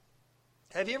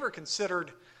 have you ever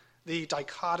considered the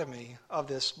dichotomy of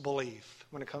this belief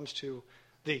when it comes to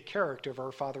the character of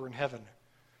our Father in heaven?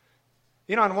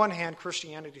 On one hand,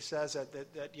 Christianity says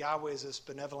that Yahweh is this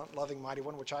benevolent, loving, mighty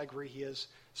one, which I agree he is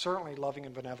certainly loving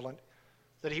and benevolent,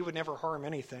 that he would never harm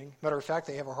anything. Matter of fact,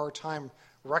 they have a hard time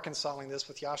reconciling this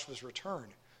with Yahshua's return.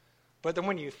 But then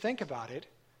when you think about it,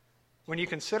 when you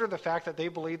consider the fact that they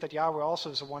believe that Yahweh also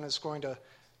is the one who's going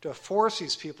to force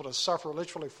these people to suffer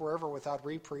literally forever without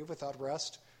reprieve, without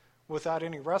rest, without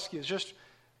any rescue,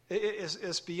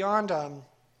 is beyond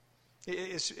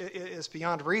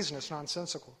reason. It's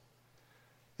nonsensical.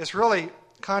 It's really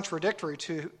contradictory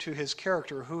to his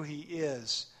character, who he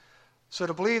is. So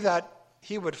to believe that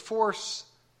he would force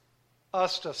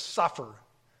us to suffer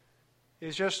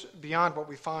is just beyond what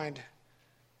we find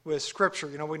with Scripture.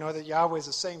 We know that Yahweh is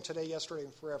the same today, yesterday,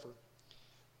 and forever.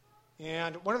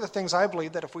 And one of the things I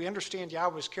believe that if we understand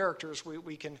Yahweh's characters,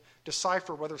 we can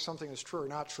decipher whether something is true or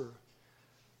not true.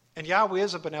 And Yahweh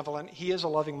is a benevolent, he is a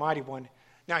loving, mighty one.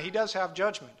 Now, he does have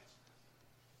judgment,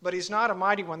 but he's not a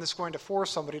mighty one that's going to force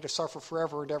somebody to suffer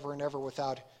forever and ever and ever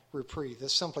without reprieve.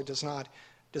 This simply does not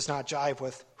jive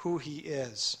with who he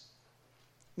is.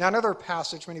 Now, another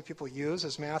passage many people use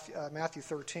is Matthew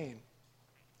 13.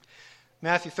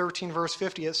 Matthew 13, verse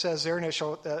 50, it says there,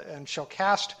 and shall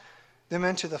cast them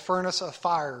into the furnace of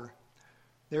fire.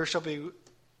 There shall be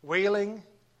wailing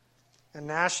and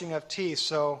gnashing of teeth.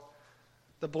 So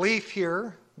the belief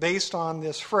here, based on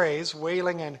this phrase,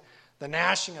 wailing and the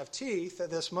gnashing of teeth, that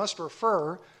this must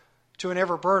refer to an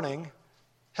ever-burning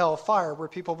hell fire where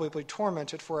people will be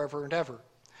tormented forever and ever.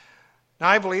 Now,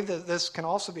 I believe that this can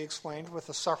also be explained with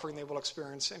the suffering they will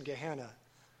experience in Gehenna.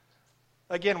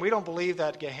 Again, we don't believe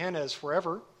that Gehenna is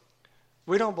forever.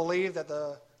 We don't believe that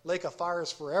the lake of fire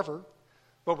is forever,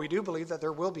 but we do believe that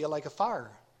there will be a lake of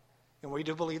fire. And we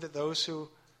do believe that those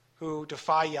who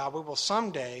defy Yahweh will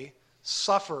someday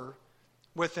suffer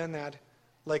within that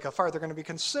lake of fire. They're going to be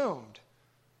consumed,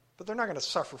 but they're not going to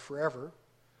suffer forever.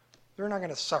 They're not going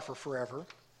to suffer forever.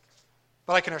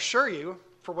 But I can assure you,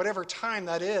 for whatever time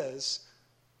that is,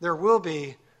 there will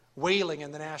be wailing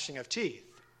and the gnashing of teeth.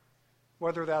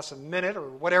 Whether that's a minute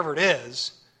or whatever it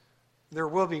is, there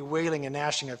will be wailing and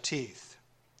gnashing of teeth.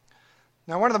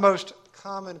 Now, one of the most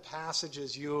common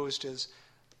passages used is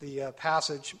the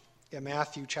passage in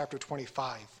Matthew chapter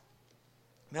 25.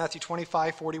 Matthew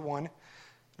 25, 41, and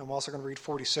I'm also going to read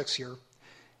 46 here.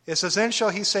 It says, Then shall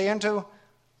he say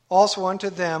also unto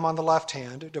them on the left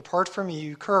hand, Depart from me,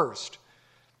 you cursed,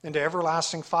 into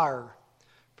everlasting fire,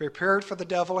 prepared for the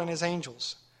devil and his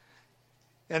angels.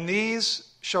 And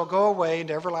these shall go away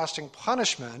into everlasting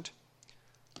punishment,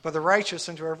 but the righteous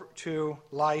into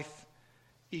life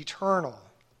eternal.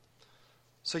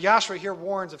 So Yahshua here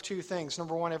warns of two things.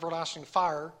 Number one, everlasting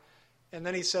fire. And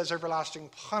then he says everlasting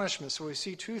punishment. So we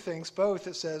see two things. Both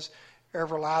it says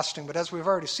everlasting. But as we've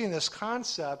already seen, this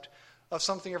concept of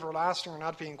something everlasting or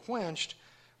not being quenched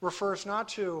refers not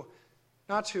to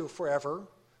forever,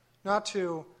 not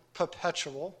to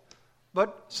perpetual,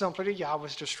 but simply to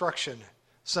Yahweh's destruction,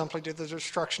 simply to the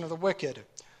destruction of the wicked.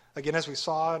 Again, as we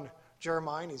saw in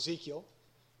Jeremiah and Ezekiel,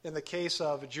 in the case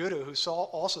of Judah, who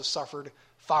also suffered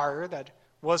fire that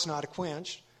was not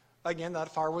quenched, again,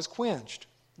 that fire was quenched.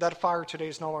 That fire today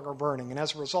is no longer burning, and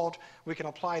as a result, we can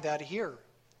apply that here.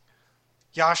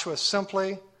 Yahshua is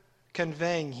simply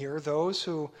conveying here those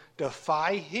who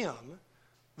defy him,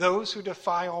 those who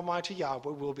defy Almighty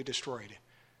Yahweh will be destroyed.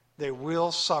 They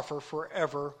will suffer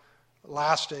forever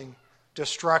lasting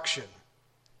destruction.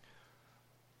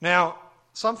 Now,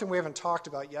 something we haven't talked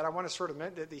about yet, I want to sort of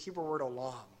mention the Hebrew word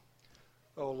olam.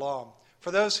 Olam.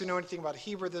 For those who know anything about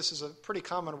Hebrew, this is a pretty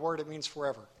common word. It means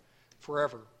forever.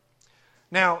 Forever.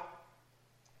 Now,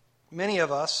 many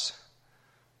of us,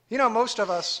 most of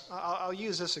us, I'll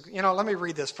use this, let me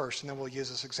read this first and then we'll use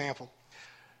this example.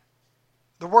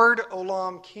 The word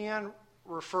olam can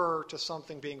refer to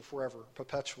something being forever,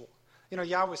 perpetual.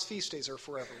 Yahweh's feast days are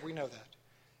forever. We know that.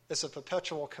 It's a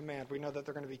perpetual command. We know that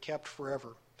they're going to be kept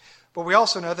forever. But we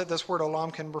also know that this word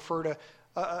olam can refer to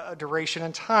a duration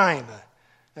in time.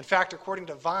 In fact, according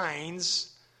to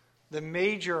Vines, the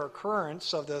major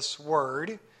occurrence of this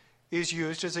word is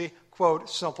used as a, quote,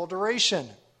 simple duration.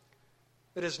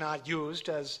 It is not used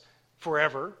as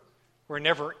forever or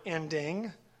never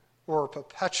ending or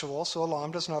perpetual, so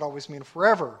olam does not always mean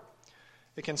forever.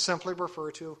 It can simply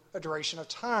refer to a duration of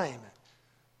time.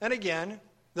 And again,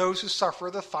 those who suffer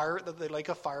the lake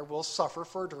of fire will suffer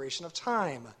for a duration of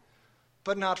time,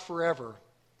 but not forever.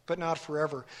 But not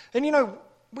forever. And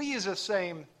we use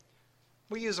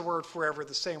the word forever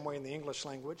the same way in the English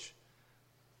language.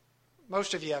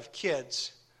 Most of you have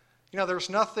kids. There's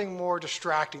nothing more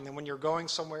distracting than when you're going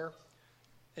somewhere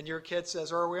and your kid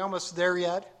says, "Are we almost there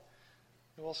yet?"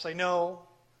 And we'll say, "No."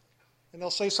 And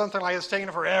they'll say something like, "It's taking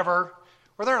forever."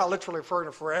 Or they're not literally referring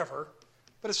to forever,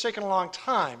 but it's taken a long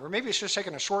time. Or maybe it's just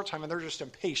taken a short time and they're just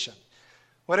impatient.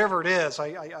 Whatever it is,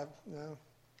 I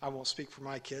won't speak for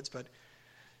my kids, but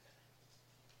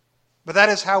that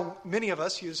is how many of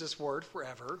us use this word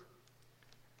forever.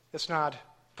 It's not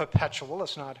perpetual.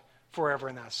 It's not forever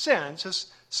in that sense.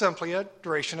 It's simply a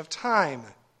duration of time.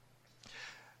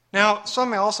 Now, some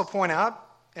may also point out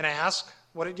and ask,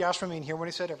 what did Yahshua mean here when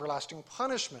he said everlasting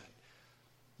punishment?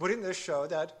 Wouldn't this show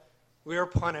that we are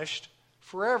punished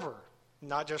forever,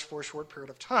 not just for a short period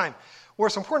of time? Well,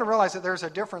 it's important to realize that there's a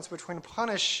difference between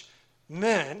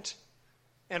punishment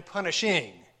and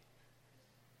punishing.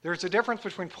 There's a difference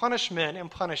between punishment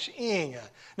and punishing.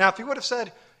 Now, if he would have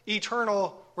said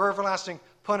eternal or everlasting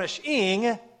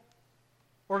punishing,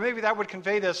 or maybe that would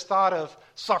convey this thought of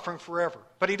suffering forever.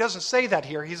 But he doesn't say that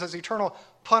here. He says eternal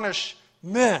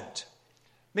punishment,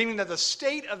 meaning that the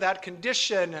state of that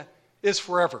condition is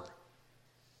forever.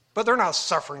 But they're not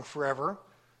suffering forever.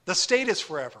 The state is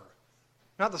forever,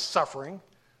 not the suffering.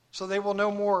 So they will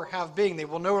no more have being. They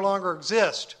will no longer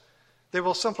exist. They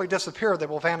will simply disappear. They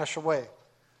will vanish away.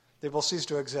 They will cease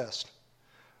to exist.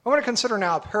 I want to consider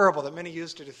now a parable that many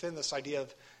use to defend this idea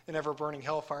of an ever-burning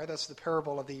hellfire. That's the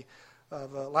parable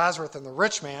of Lazarus and the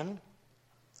rich man.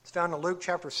 It's found in Luke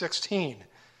chapter 16.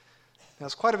 Now,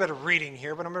 it's quite a bit of reading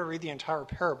here, but I'm going to read the entire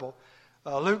parable.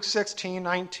 Luke 16,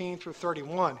 19 through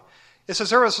 31. It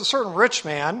says, "There was a certain rich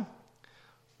man,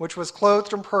 which was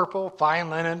clothed in purple, fine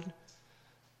linen,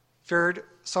 fared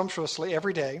sumptuously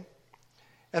every day.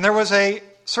 And there was a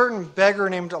certain beggar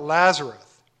named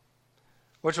Lazarus,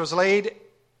 which was laid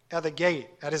at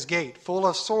his gate, full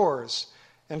of sores,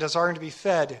 and desiring to be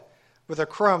fed with the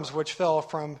crumbs which fell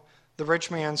from the rich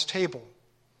man's table.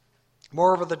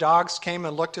 Moreover, the dogs came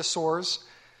and licked his sores.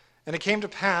 And it came to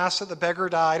pass that the beggar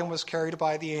died and was carried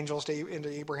by the angels into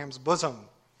Abraham's bosom.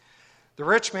 The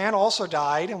rich man also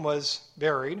died and was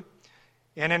buried.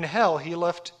 And in hell he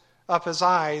lifted up his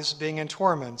eyes, being in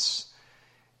torments,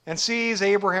 and sees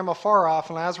Abraham afar off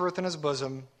and Lazarus in his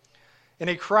bosom. And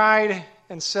he cried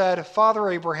and said, Father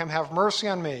Abraham, have mercy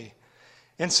on me,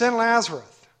 and send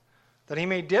Lazarus, that he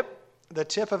may dip the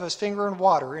tip of his finger in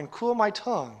water and cool my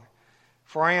tongue,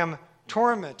 for I am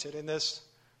tormented in this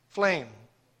flame.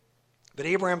 But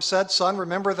Abraham said, Son,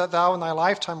 remember that thou in thy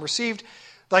lifetime received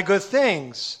thy good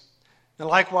things, and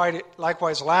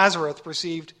likewise Lazarus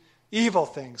received evil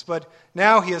things. But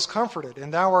now he is comforted,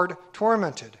 and thou art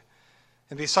tormented.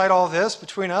 And beside all this,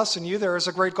 between us and you there is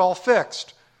a great gulf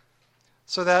fixed,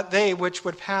 so that they which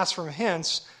would pass from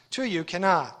hence to you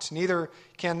cannot, neither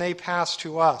can they pass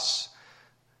to us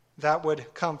that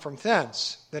would come from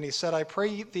thence. Then he said, I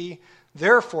pray thee,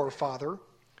 therefore, Father,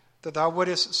 that thou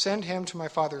wouldest send him to my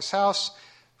father's house,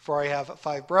 for I have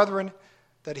 5 brethren,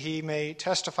 that he may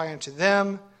testify unto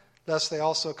them, lest they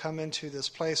also come into this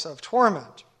place of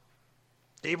torment.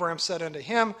 Abraham said unto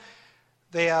him,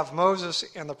 They have Moses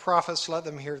and the prophets, let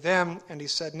them hear them. And he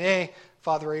said, Nay,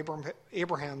 Father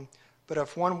Abraham, but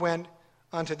if one went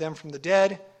unto them from the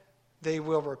dead, they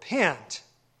will repent.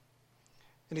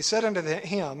 And he said unto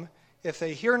him, If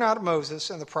they hear not Moses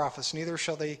and the prophets, neither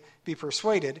shall they be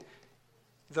persuaded,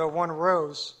 though one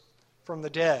rose from the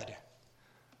dead.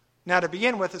 Now, to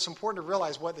begin with, it's important to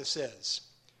realize what this is.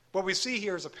 What we see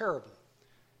here is a parable.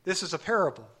 This is a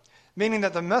parable, meaning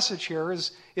that the message here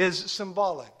is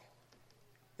symbolic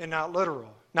and not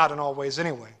literal, not in all ways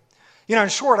anyway. In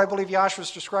short, I believe Yahshua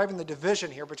is describing the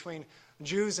division here between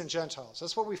Jews and Gentiles.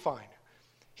 That's what we find.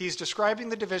 He's describing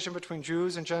the division between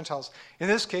Jews and Gentiles. In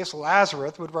this case,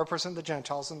 Lazarus would represent the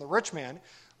Gentiles, and the rich man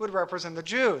would represent the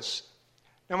Jews.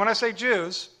 Now, when I say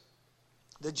Jews,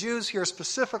 the Jews here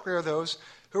specifically are those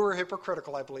who are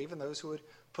hypocritical, I believe, and those who would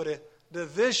put a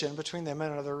division between them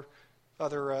and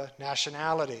other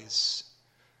nationalities,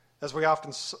 as we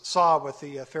often saw with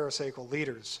the Pharisaical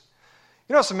leaders.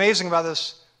 What's amazing about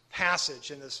this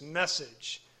passage and this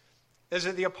message is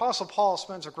that the Apostle Paul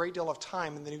spends a great deal of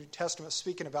time in the New Testament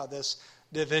speaking about this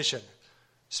division,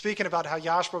 speaking about how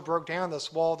Yahshua broke down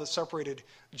this wall that separated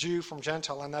Jew from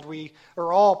Gentile, and that we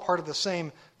are all part of the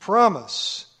same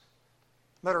promise.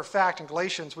 Matter of fact, in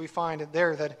Galatians, we find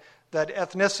there that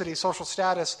ethnicity, social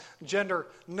status, gender,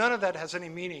 none of that has any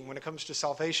meaning when it comes to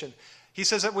salvation. He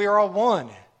says that we are all one.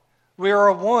 We are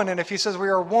all one, and if he says we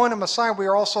are one in Messiah, we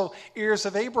are also heirs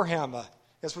of Abraham,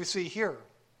 as we see here.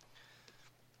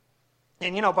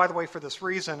 And by the way, for this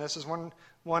reason, this is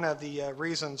one of the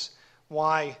reasons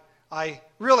why I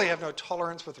really have no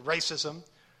tolerance with racism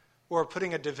or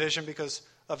putting a division because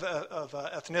of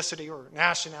ethnicity or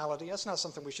nationality. That's not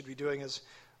something we should be doing as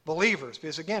believers.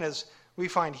 Because again, as we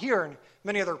find here and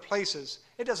many other places,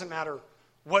 it doesn't matter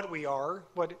what we are,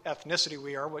 what ethnicity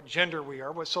we are, what gender we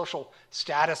are, what social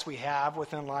status we have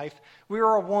within life. We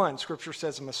are all one, Scripture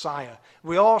says, in Messiah.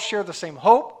 We all share the same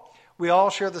hope. We all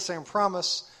share the same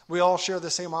promise. We all share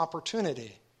the same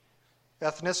opportunity.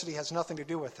 Ethnicity has nothing to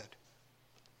do with it.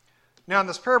 Now, in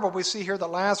this parable, we see here that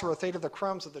Lazarus ate of the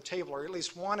crumbs of the table, or at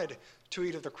least wanted to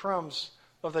eat of the crumbs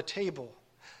of the table.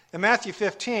 In Matthew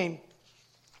 15,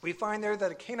 we find there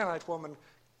that a Canaanite woman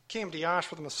came to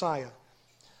Yahshua the Messiah.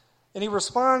 And he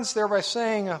responds there by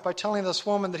telling this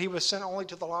woman that he was sent only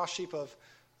to the lost sheep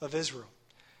of Israel.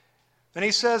 And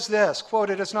he says this, quote,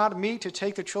 It is not meet to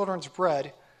take the children's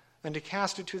bread and to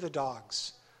cast it to the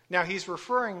dogs. Now, he's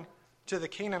referring to the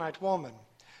Canaanite woman.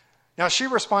 Now, she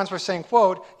responds by saying,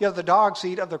 quote, Yet the dogs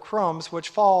eat of the crumbs which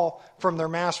fall from their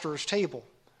master's table.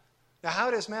 Now,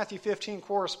 how does Matthew 15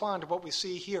 correspond to what we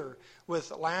see here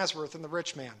with Lazarus and the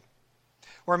rich man?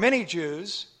 Where many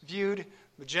Jews viewed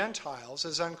the Gentiles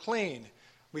as unclean.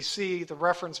 We see the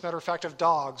reference, matter of fact, of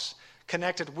dogs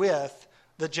connected with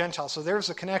the Gentiles. So there's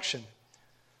a connection.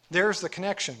 There's the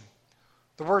connection.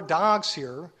 The word dogs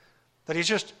here, that he's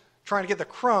just trying to get the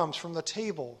crumbs from the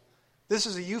table. This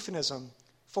is a euphemism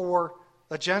for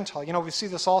a Gentile. We see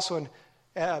this also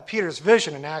in Peter's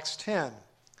vision in Acts 10.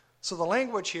 So the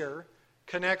language here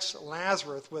connects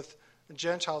Lazarus with the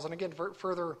Gentiles. And again,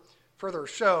 further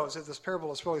shows that this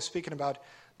parable is really speaking about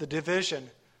the division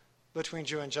between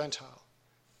Jew and Gentile.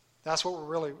 That's what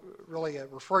we're really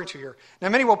referring to here. Now,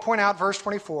 many will point out verse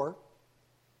 24.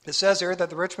 It says there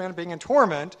that the rich man, being in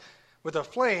torment with a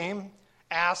flame,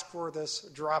 asked for this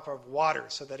drop of water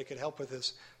so that it could help with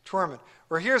his torment.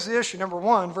 Or here's the issue. Number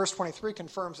one, verse 23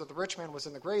 confirms that the rich man was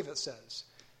in the grave, it says.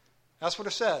 That's what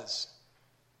it says.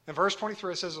 In verse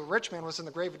 23, it says the rich man was in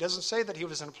the grave. It doesn't say that he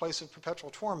was in a place of perpetual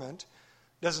torment.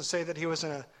 It doesn't say that he was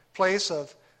in a place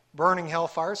of burning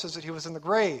hellfire. It says that he was in the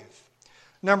grave.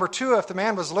 Number two, if the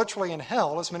man was literally in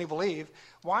hell, as many believe,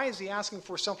 why is he asking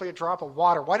for simply a drop of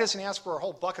water? Why doesn't he ask for a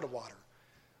whole bucket of water?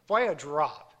 Why a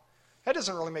drop? That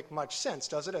doesn't really make much sense,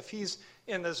 does it? If he's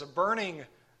in this burning,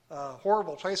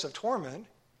 horrible place of torment,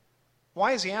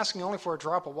 why is he asking only for a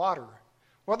drop of water?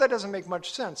 Well, that doesn't make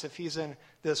much sense if he's in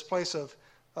this place of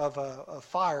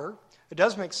fire. It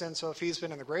does make sense so if he's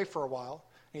been in the grave for a while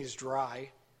and he's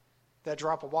dry, that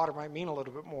drop of water might mean a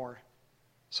little bit more.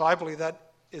 So I believe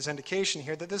that is indication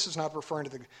here that this is not referring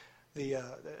to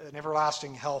an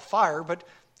everlasting hell fire, but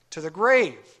to the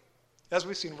grave. As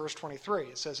we see in verse 23,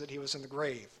 it says that he was in the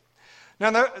grave.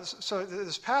 So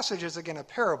this passage is, again, a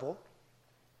parable,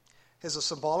 is a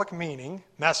symbolic meaning,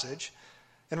 message.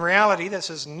 In reality, this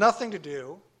has nothing to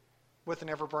do with an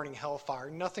ever-burning hellfire,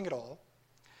 nothing at all.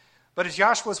 But it's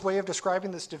Joshua's way of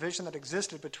describing this division that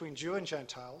existed between Jew and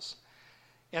Gentiles,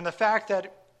 and the fact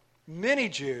that many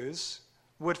Jews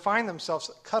would find themselves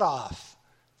cut off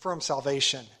from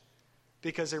salvation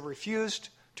because they refused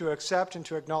to accept and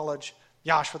to acknowledge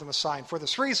Yahshua the Messiah. And for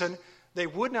this reason, they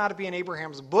would not be in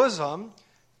Abraham's bosom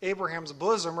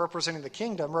representing the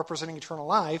kingdom, representing eternal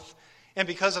life. And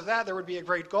because of that, there would be a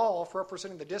great gulf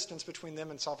representing the distance between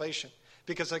them and salvation.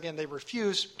 Because, again, they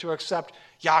refused to accept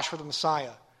Yahshua the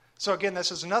Messiah. So, again, this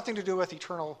has nothing to do with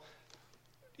eternal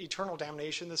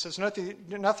damnation. This has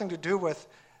nothing to do with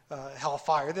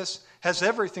hellfire. This has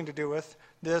everything to do with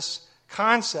this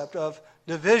concept of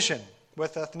division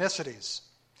with ethnicities.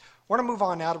 I want to move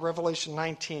on now to Revelation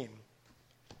 19.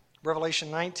 Revelation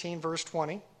 19, verse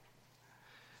 20.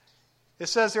 It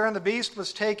says there, and the beast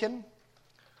was taken.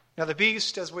 Now the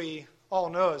beast, as we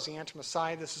all know, is the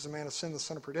anti-Messiah. This is the man of sin, the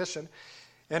son of perdition.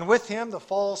 And with him the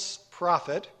false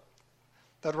prophet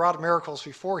that wrought miracles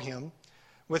before him,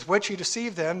 with which he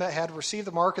deceived them that had received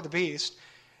the mark of the beast,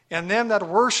 and them that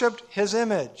worshipped his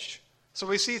image. So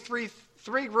we see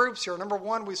three groups here. Number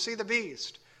one, we see the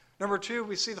beast. Number two,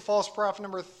 we see the false prophet.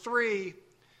 Number three,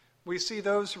 we see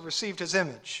those who received his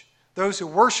image, those who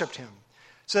worshipped him.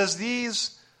 It says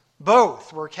these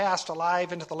both were cast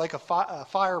alive into the lake of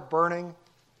fire burning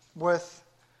with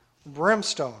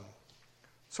brimstone.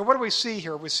 So what do we see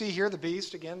here? We see here the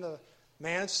beast, again, the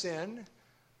man of sin,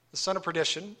 the son of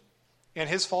perdition, and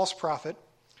his false prophet,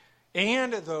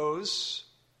 and those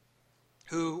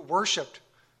who worshipped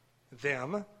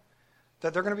them,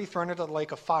 that they're going to be thrown into the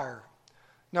lake of fire.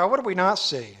 Now, what do we not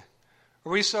see?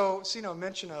 We see no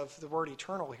mention of the word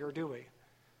eternal here, do we?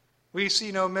 We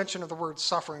see no mention of the word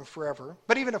suffering forever.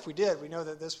 But even if we did, we know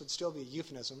that this would still be a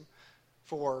euphemism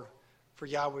for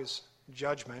Yahweh's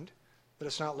judgment, that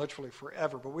it's not literally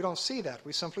forever. But we don't see that.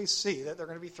 We simply see that they're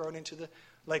going to be thrown into the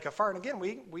lake of fire. And again,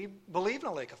 we believe in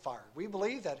a lake of fire. We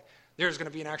believe that there's going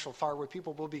to be an actual fire where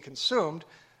people will be consumed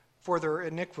for their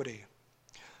iniquity.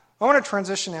 I want to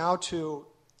transition now to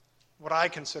what I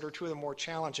consider two of the more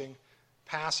challenging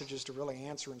passages to really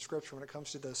answer in Scripture when it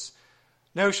comes to this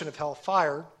notion of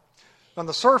hellfire. On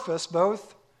the surface,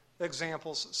 both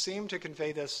examples seem to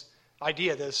convey this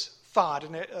idea, this thought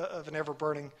of an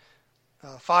ever-burning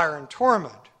fire and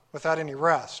torment without any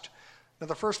rest. Now,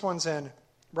 the first one's in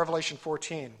Revelation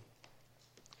 14.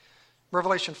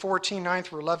 Revelation 14, 9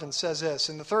 through 11 says this,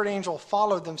 and the third angel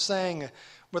followed them, saying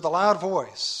with a loud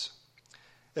voice,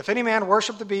 if any man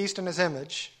worship the beast in his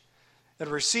image, and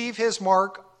receive his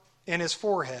mark in his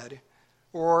forehead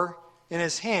or in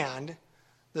his hand,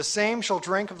 the same shall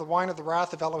drink of the wine of the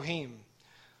wrath of Elohim,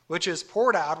 which is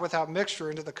poured out without mixture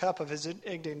into the cup of his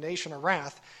indignation or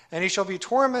wrath, and he shall be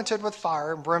tormented with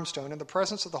fire and brimstone in the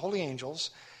presence of the holy angels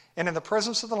and in the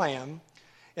presence of the Lamb,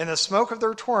 and the smoke of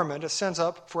their torment ascends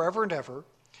up forever and ever,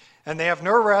 and they have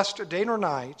no rest day nor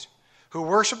night, who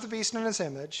worship the beast in his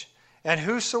image, and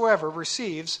whosoever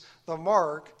receives the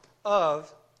mark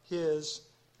of his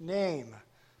name.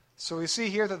 So we see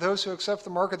here that those who accept the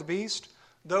mark of the beast,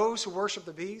 those who worship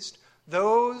the beast,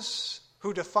 those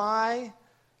who defy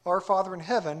our Father in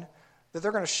heaven, that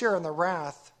they're going to share in the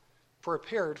wrath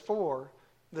prepared for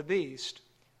the beast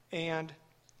and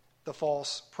the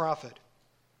false prophet.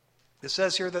 It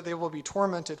says here that they will be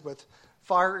tormented with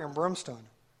fire and brimstone,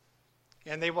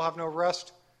 and they will have no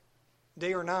rest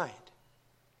day or night.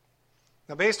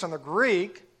 Now, based on the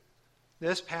Greek,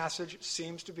 this passage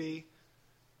seems to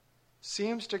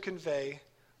convey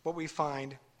what we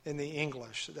find in the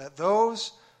English, that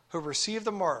those who receive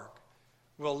the mark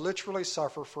will literally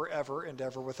suffer forever and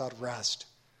ever without rest.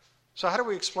 So how do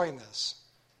we explain this?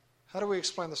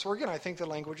 Well, again, I think the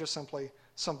language is simply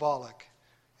symbolic.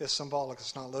 It's symbolic,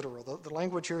 it's not literal. The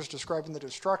language here is describing the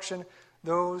destruction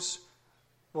those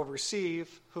will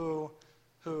receive who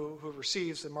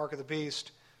receives the mark of the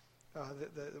beast,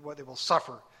 what they will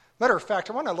suffer. Matter of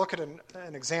fact, I want to look at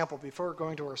an example before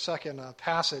going to our second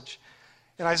passage.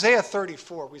 In Isaiah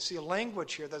 34, we see a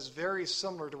language here that's very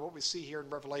similar to what we see here in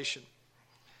Revelation.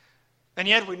 And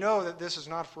yet we know that this is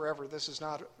not forever. This is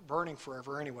not burning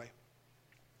forever anyway.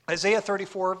 Isaiah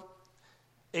 34,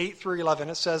 8 through 11,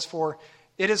 it says, for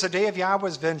it is a day of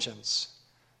Yahweh's vengeance.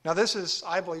 Now this is,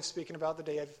 I believe, speaking about the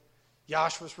day of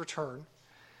Yahshua's return.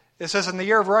 It says, in the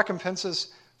year of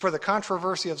recompenses for the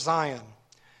controversy of Zion,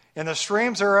 and the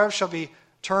streams thereof shall be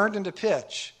turned into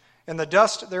pitch, and the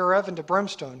dust thereof into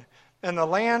brimstone, and the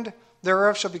land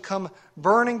thereof shall become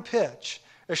burning pitch.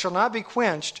 It shall not be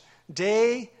quenched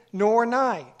day nor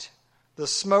night. The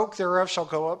smoke thereof shall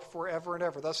go up forever and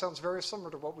ever. That sounds very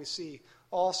similar to what we see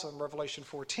also in Revelation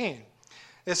 14.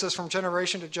 It says, from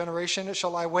generation to generation it shall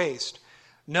lie waste.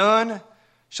 None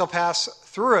shall pass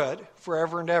through it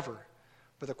forever and ever.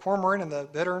 But the cormorant and the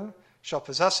bittern shall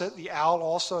possess it. The owl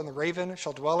also and the raven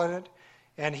shall dwell in it.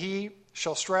 And he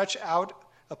shall stretch out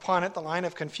upon it the line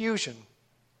of confusion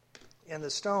and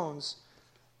the stones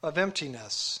of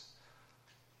emptiness.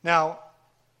 Now,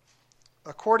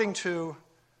 according to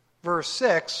verse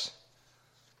 6,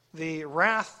 the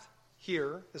wrath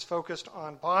here is focused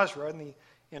on Bozrah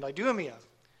and Idumea.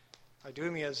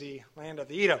 Idumea is the land of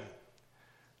Edom.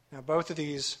 Now, both of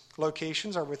these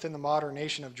locations are within the modern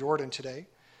nation of Jordan today.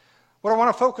 What I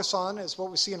want to focus on is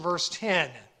what we see in verse 10.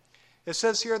 It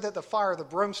says here that the fire, the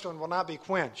brimstone, will not be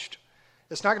quenched.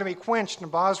 It's not going to be quenched in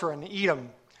Bozrah and Edom.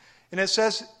 And it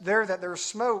says there that their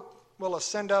smoke will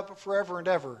ascend up forever and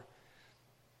ever,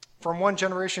 from one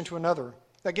generation to another.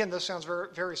 Again, this sounds very,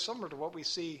 very similar to what we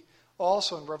see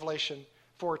also in Revelation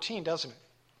 14, doesn't it?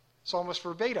 It's almost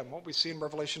verbatim what we see in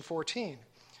Revelation 14.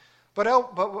 But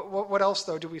what else,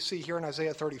 though, do we see here in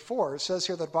Isaiah 34? It says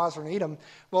here that Bozrah and Edom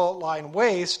will lie in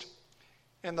waste,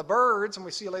 and the birds, and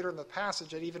we see later in the passage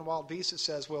that even wild beasts, it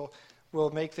says, will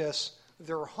make this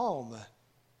their home.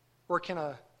 Or can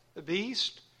a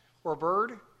beast or a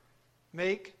bird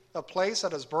make a place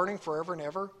that is burning forever and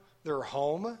ever their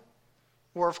home?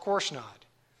 Or of course not.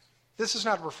 This is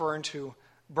not referring to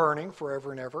burning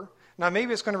forever and ever. Now,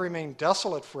 maybe it's going to remain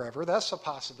desolate forever. That's a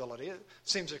possibility. It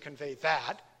seems to convey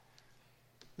that.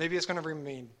 Maybe it's going to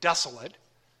remain desolate.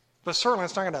 But certainly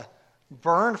it's not going to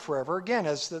burn forever. Again,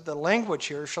 as the language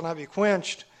here shall not be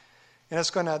quenched, and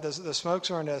it's going to, the smoke's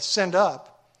going to ascend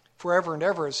up forever and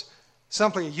ever, is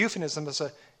simply a euphemism, it's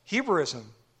a Hebrewism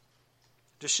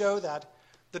to show that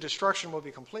the destruction will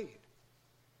be complete.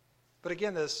 But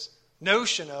again, this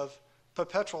notion of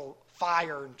perpetual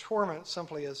fire and torment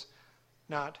simply is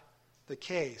not the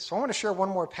case. So I want to share one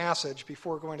more passage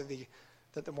before going to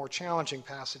the more challenging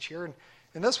passage here.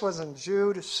 And this was in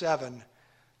Jude 7.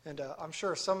 And I'm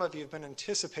sure some of you have been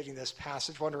anticipating this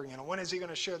passage, wondering, when is he going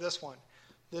to share this one?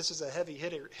 This is a heavy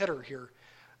hitter here.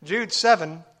 Jude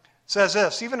 7 says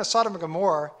this, even as Sodom and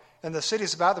Gomorrah and the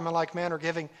cities about them in like manner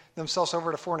giving themselves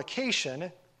over to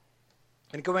fornication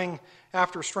and going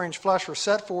after strange flesh are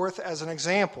set forth as an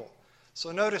example. So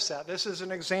notice that. This is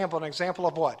an example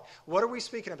of what? What are we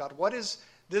speaking about? What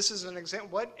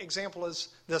example is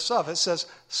this of? It says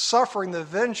suffering the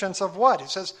vengeance of what? It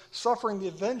says suffering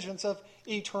the vengeance of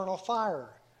eternal fire.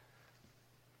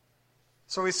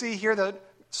 So we see here that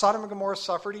Sodom and Gomorrah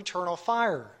suffered eternal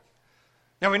fire.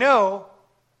 Now we know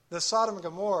that Sodom and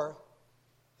Gomorrah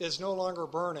is no longer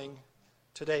burning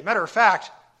today. Matter of fact,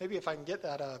 maybe if I can get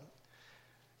that,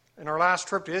 in our last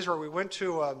trip to Israel, we went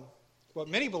to what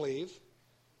many believe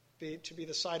to be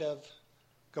the site of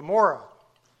Gomorrah.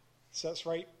 So that's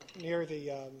right near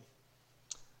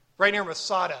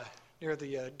Masada, near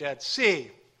the Dead Sea.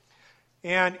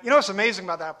 And what's amazing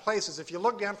about that place is if you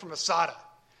look down from Masada,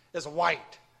 it's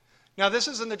white. Now this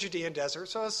is in the Judean desert,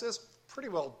 so it's pretty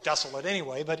well desolate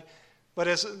anyway, but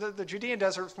as the Judean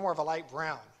desert is more of a light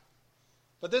brown.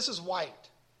 But this is white.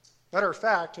 Matter of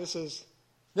fact, this is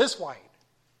this white.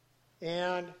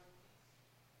 And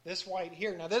this white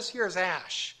here. Now this here is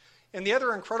ash. And the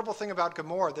other incredible thing about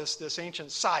Gomorrah, this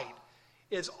ancient site,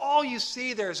 is all you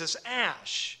see there is this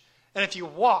ash. And if you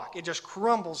walk, it just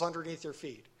crumbles underneath your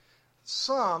feet.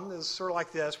 Some is sort of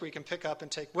like this, where you can pick up and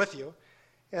take with you.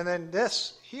 And then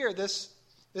this here, this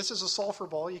is a sulfur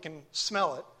ball. You can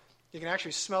smell it. You can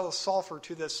actually smell the sulfur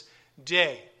to this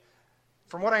day.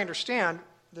 From what I understand,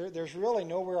 there's really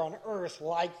nowhere on earth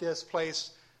like this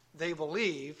place, they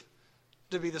believe,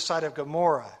 to be the site of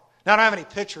Gomorrah. Now, I don't have any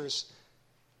pictures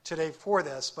today for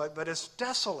this, but it's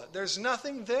desolate. There's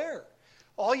nothing there.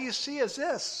 All you see is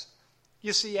this.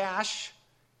 You see ash,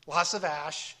 lots of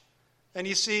ash, and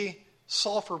you see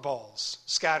sulfur balls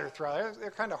scattered throughout.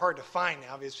 They're kind of hard to find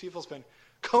now because people's been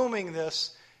combing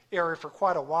this area for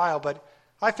quite a while, but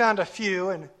I found a few,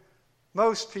 and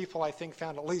most people, I think,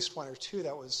 found at least one or two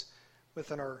that was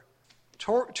within our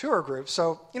tour group.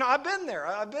 So, I've been there.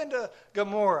 I've been to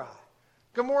Gomorrah.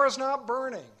 Gomorrah's not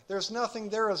burning. There's nothing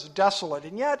there. It's desolate.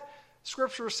 And yet,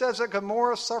 Scripture says that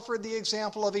Gomorrah suffered the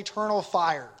example of eternal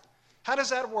fire. How does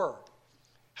that work?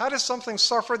 How does something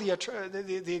suffer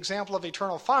the example of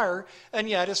eternal fire, and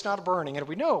yet it's not burning? And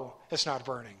we know it's not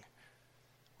burning.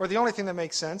 Or the only thing that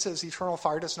makes sense is eternal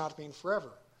fire does not mean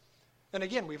forever. And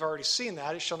again, we've already seen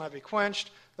that. It shall not be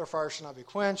quenched. Their fire shall not be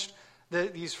quenched.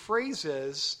 These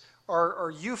phrases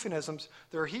are euphemisms.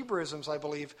 They're Hebrewisms, I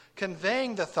believe,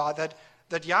 conveying the thought that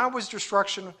that Yahweh's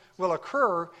destruction will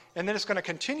occur, and then it's going to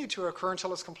continue to occur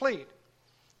until it's complete.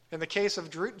 In the case of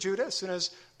Judah, as soon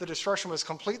as the destruction was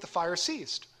complete, the fire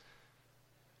ceased.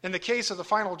 In the case of the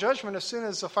final judgment, as soon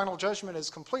as the final judgment is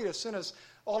complete, as soon as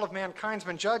all of mankind's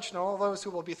been judged and all those who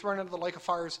will be thrown into the lake of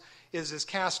fires is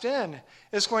cast in,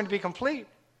 it's going to be complete.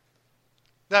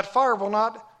 That fire will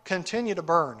not continue to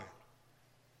burn.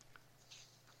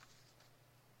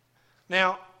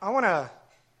 Now, I want to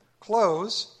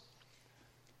close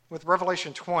with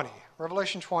Revelation 20.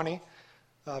 Revelation 20,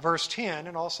 verse 10,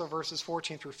 and also verses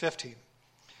 14 through 15.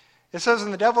 It says,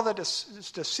 "And the devil that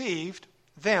deceived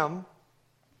them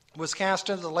was cast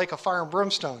into the lake of fire and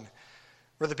brimstone,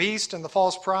 where the beast and the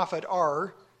false prophet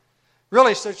are."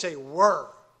 Really, so to say, were.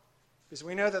 Because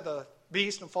we know that the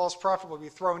beast and false prophet will be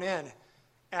thrown in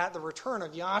at the return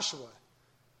of Yahshua.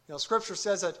 Scripture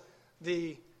says that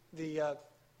the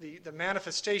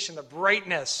manifestation, the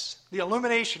brightness, the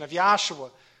illumination of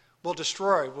Yahshua will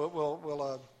destroy,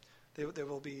 they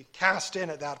will be cast in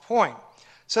at that point.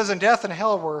 It says, "And death and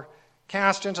hell were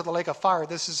cast into the lake of fire."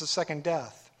 This is the second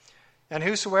death. "And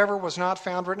whosoever was not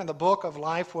found written in the book of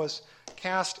life was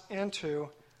cast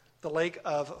into the lake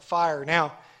of fire."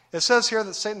 Now, it says here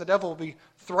that Satan the devil will be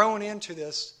thrown into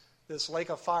this lake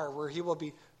of fire, where he will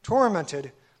be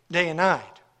tormented day and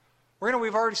night.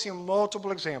 We've already seen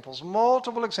multiple examples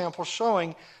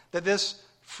showing that this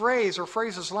phrase or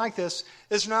phrases like this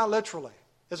is not literal.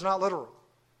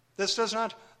 This does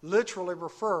not literally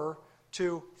refer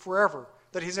to forever,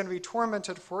 that he's going to be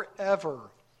tormented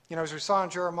forever. As we saw in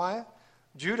Jeremiah,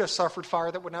 Judah suffered fire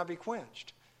that would not be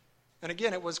quenched. And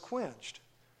again, it was quenched.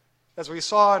 As we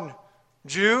saw in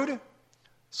Jude,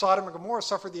 Sodom and Gomorrah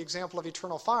suffered the example of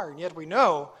eternal fire, and yet we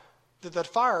know that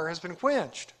fire has been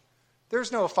quenched. There's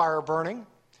no fire burning.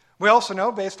 We also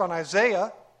know, based on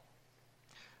Isaiah,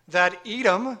 that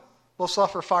Edom will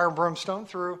suffer fire and brimstone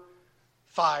through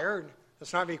fire.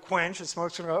 It's not to be quenched. It's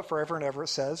smoke's going to go up forever and ever, it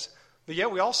says. But yet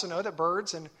we also know that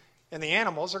birds and the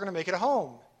animals are going to make it a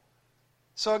home.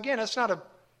 So again, it's not a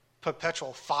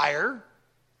perpetual fire.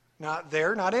 Not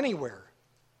there, not anywhere.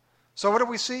 So what do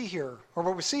we see here? Or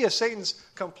what we see is Satan's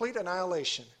complete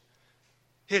annihilation.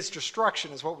 His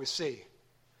destruction is what we see.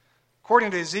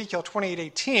 According to Ezekiel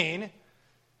 28:18, and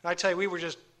I tell you, we were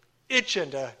just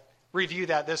itching to review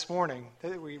that this morning.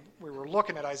 We were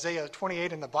looking at Isaiah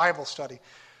 28 in the Bible study.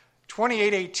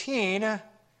 28:18,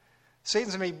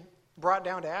 Satan's going to be brought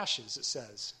down to ashes, it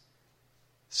says.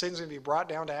 Satan's going to be brought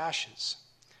down to ashes.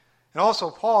 And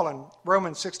also Paul in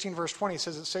Romans 16, verse 20,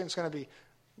 says that Satan's going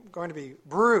to be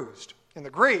bruised. In the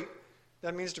Greek,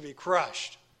 that means to be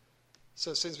crushed.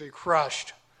 So Satan's to be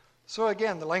crushed. So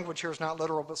again, the language here is not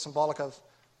literal, but symbolic of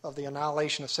the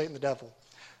annihilation of Satan the devil.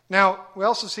 Now, we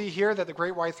also see here that the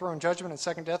great white throne judgment and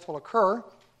second death will occur.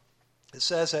 It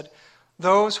says that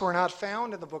those who are not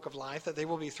found in the book of life, that they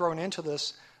will be thrown into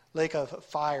this lake of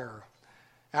fire.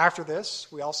 After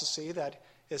this, we also see that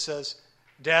it says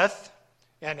death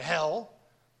and hell.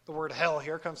 The word hell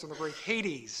here comes from the Greek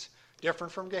Hades,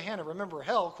 different from Gehenna. Remember,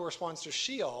 hell corresponds to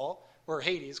Sheol, or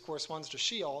Hades corresponds to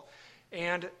Sheol,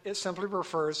 and it simply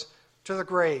refers to the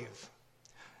grave.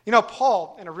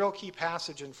 Paul, in a real key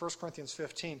passage in 1 Corinthians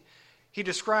 15, he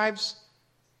describes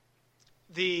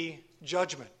the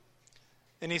judgment.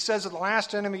 And he says that the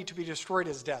last enemy to be destroyed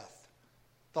is death.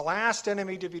 The last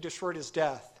enemy to be destroyed is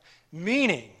death.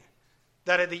 Meaning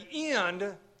that at the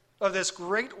end of this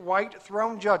great white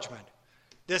throne judgment,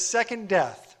 this second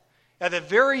death, at the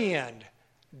very end,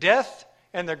 death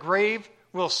and the grave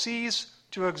will cease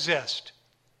to exist.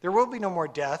 There will be no more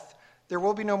death. There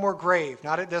will be no more grave,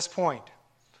 not at this point.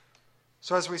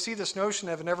 So as we see, this notion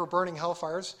of an ever-burning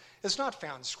hellfires is not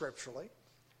found scripturally.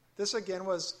 This, again,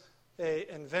 was an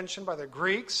invention by the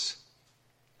Greeks,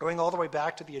 going all the way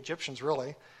back to the Egyptians,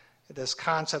 really, this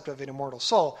concept of an immortal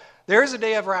soul. There is a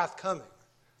day of wrath coming.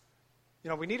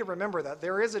 We need to remember that.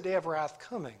 There is a day of wrath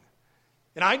coming.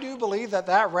 And I do believe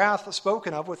that wrath is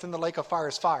spoken of within the lake of fire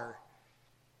is fire.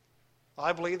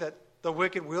 I believe that the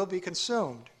wicked will be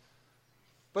consumed.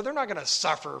 But they're not going to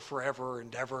suffer forever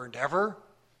and ever and ever.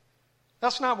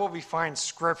 That's not what we find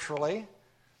scripturally.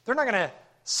 They're not going to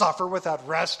suffer without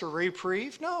rest or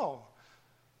reprieve. No.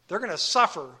 They're going to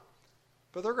suffer,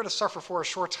 but they're going to suffer for a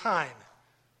short time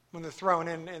when they're thrown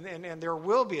in. And there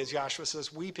will be, as Yahshua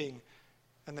says, weeping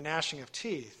and the gnashing of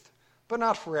teeth, but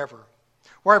not forever.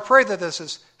 Well, I pray that this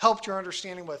has helped your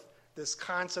understanding with this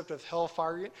concept of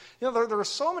hellfire. There are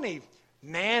so many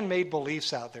man-made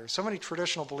beliefs out there, so many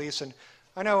traditional beliefs. And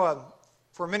I know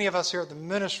for many of us here at the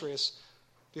ministry,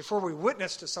 before we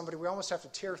witness to somebody, we almost have to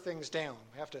tear things down.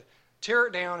 We have to tear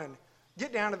it down and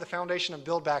get down to the foundation and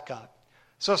build back up.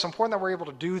 So it's important that we're able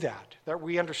to do that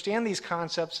we understand these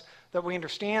concepts, that we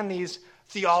understand these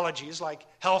theologies like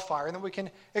hellfire, and that we can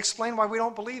explain why we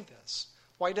don't believe this,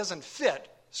 why it doesn't fit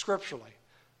scripturally.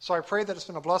 So I pray that it's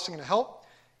been a blessing and a help,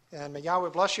 and may Yahweh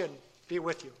bless you and be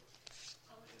with you.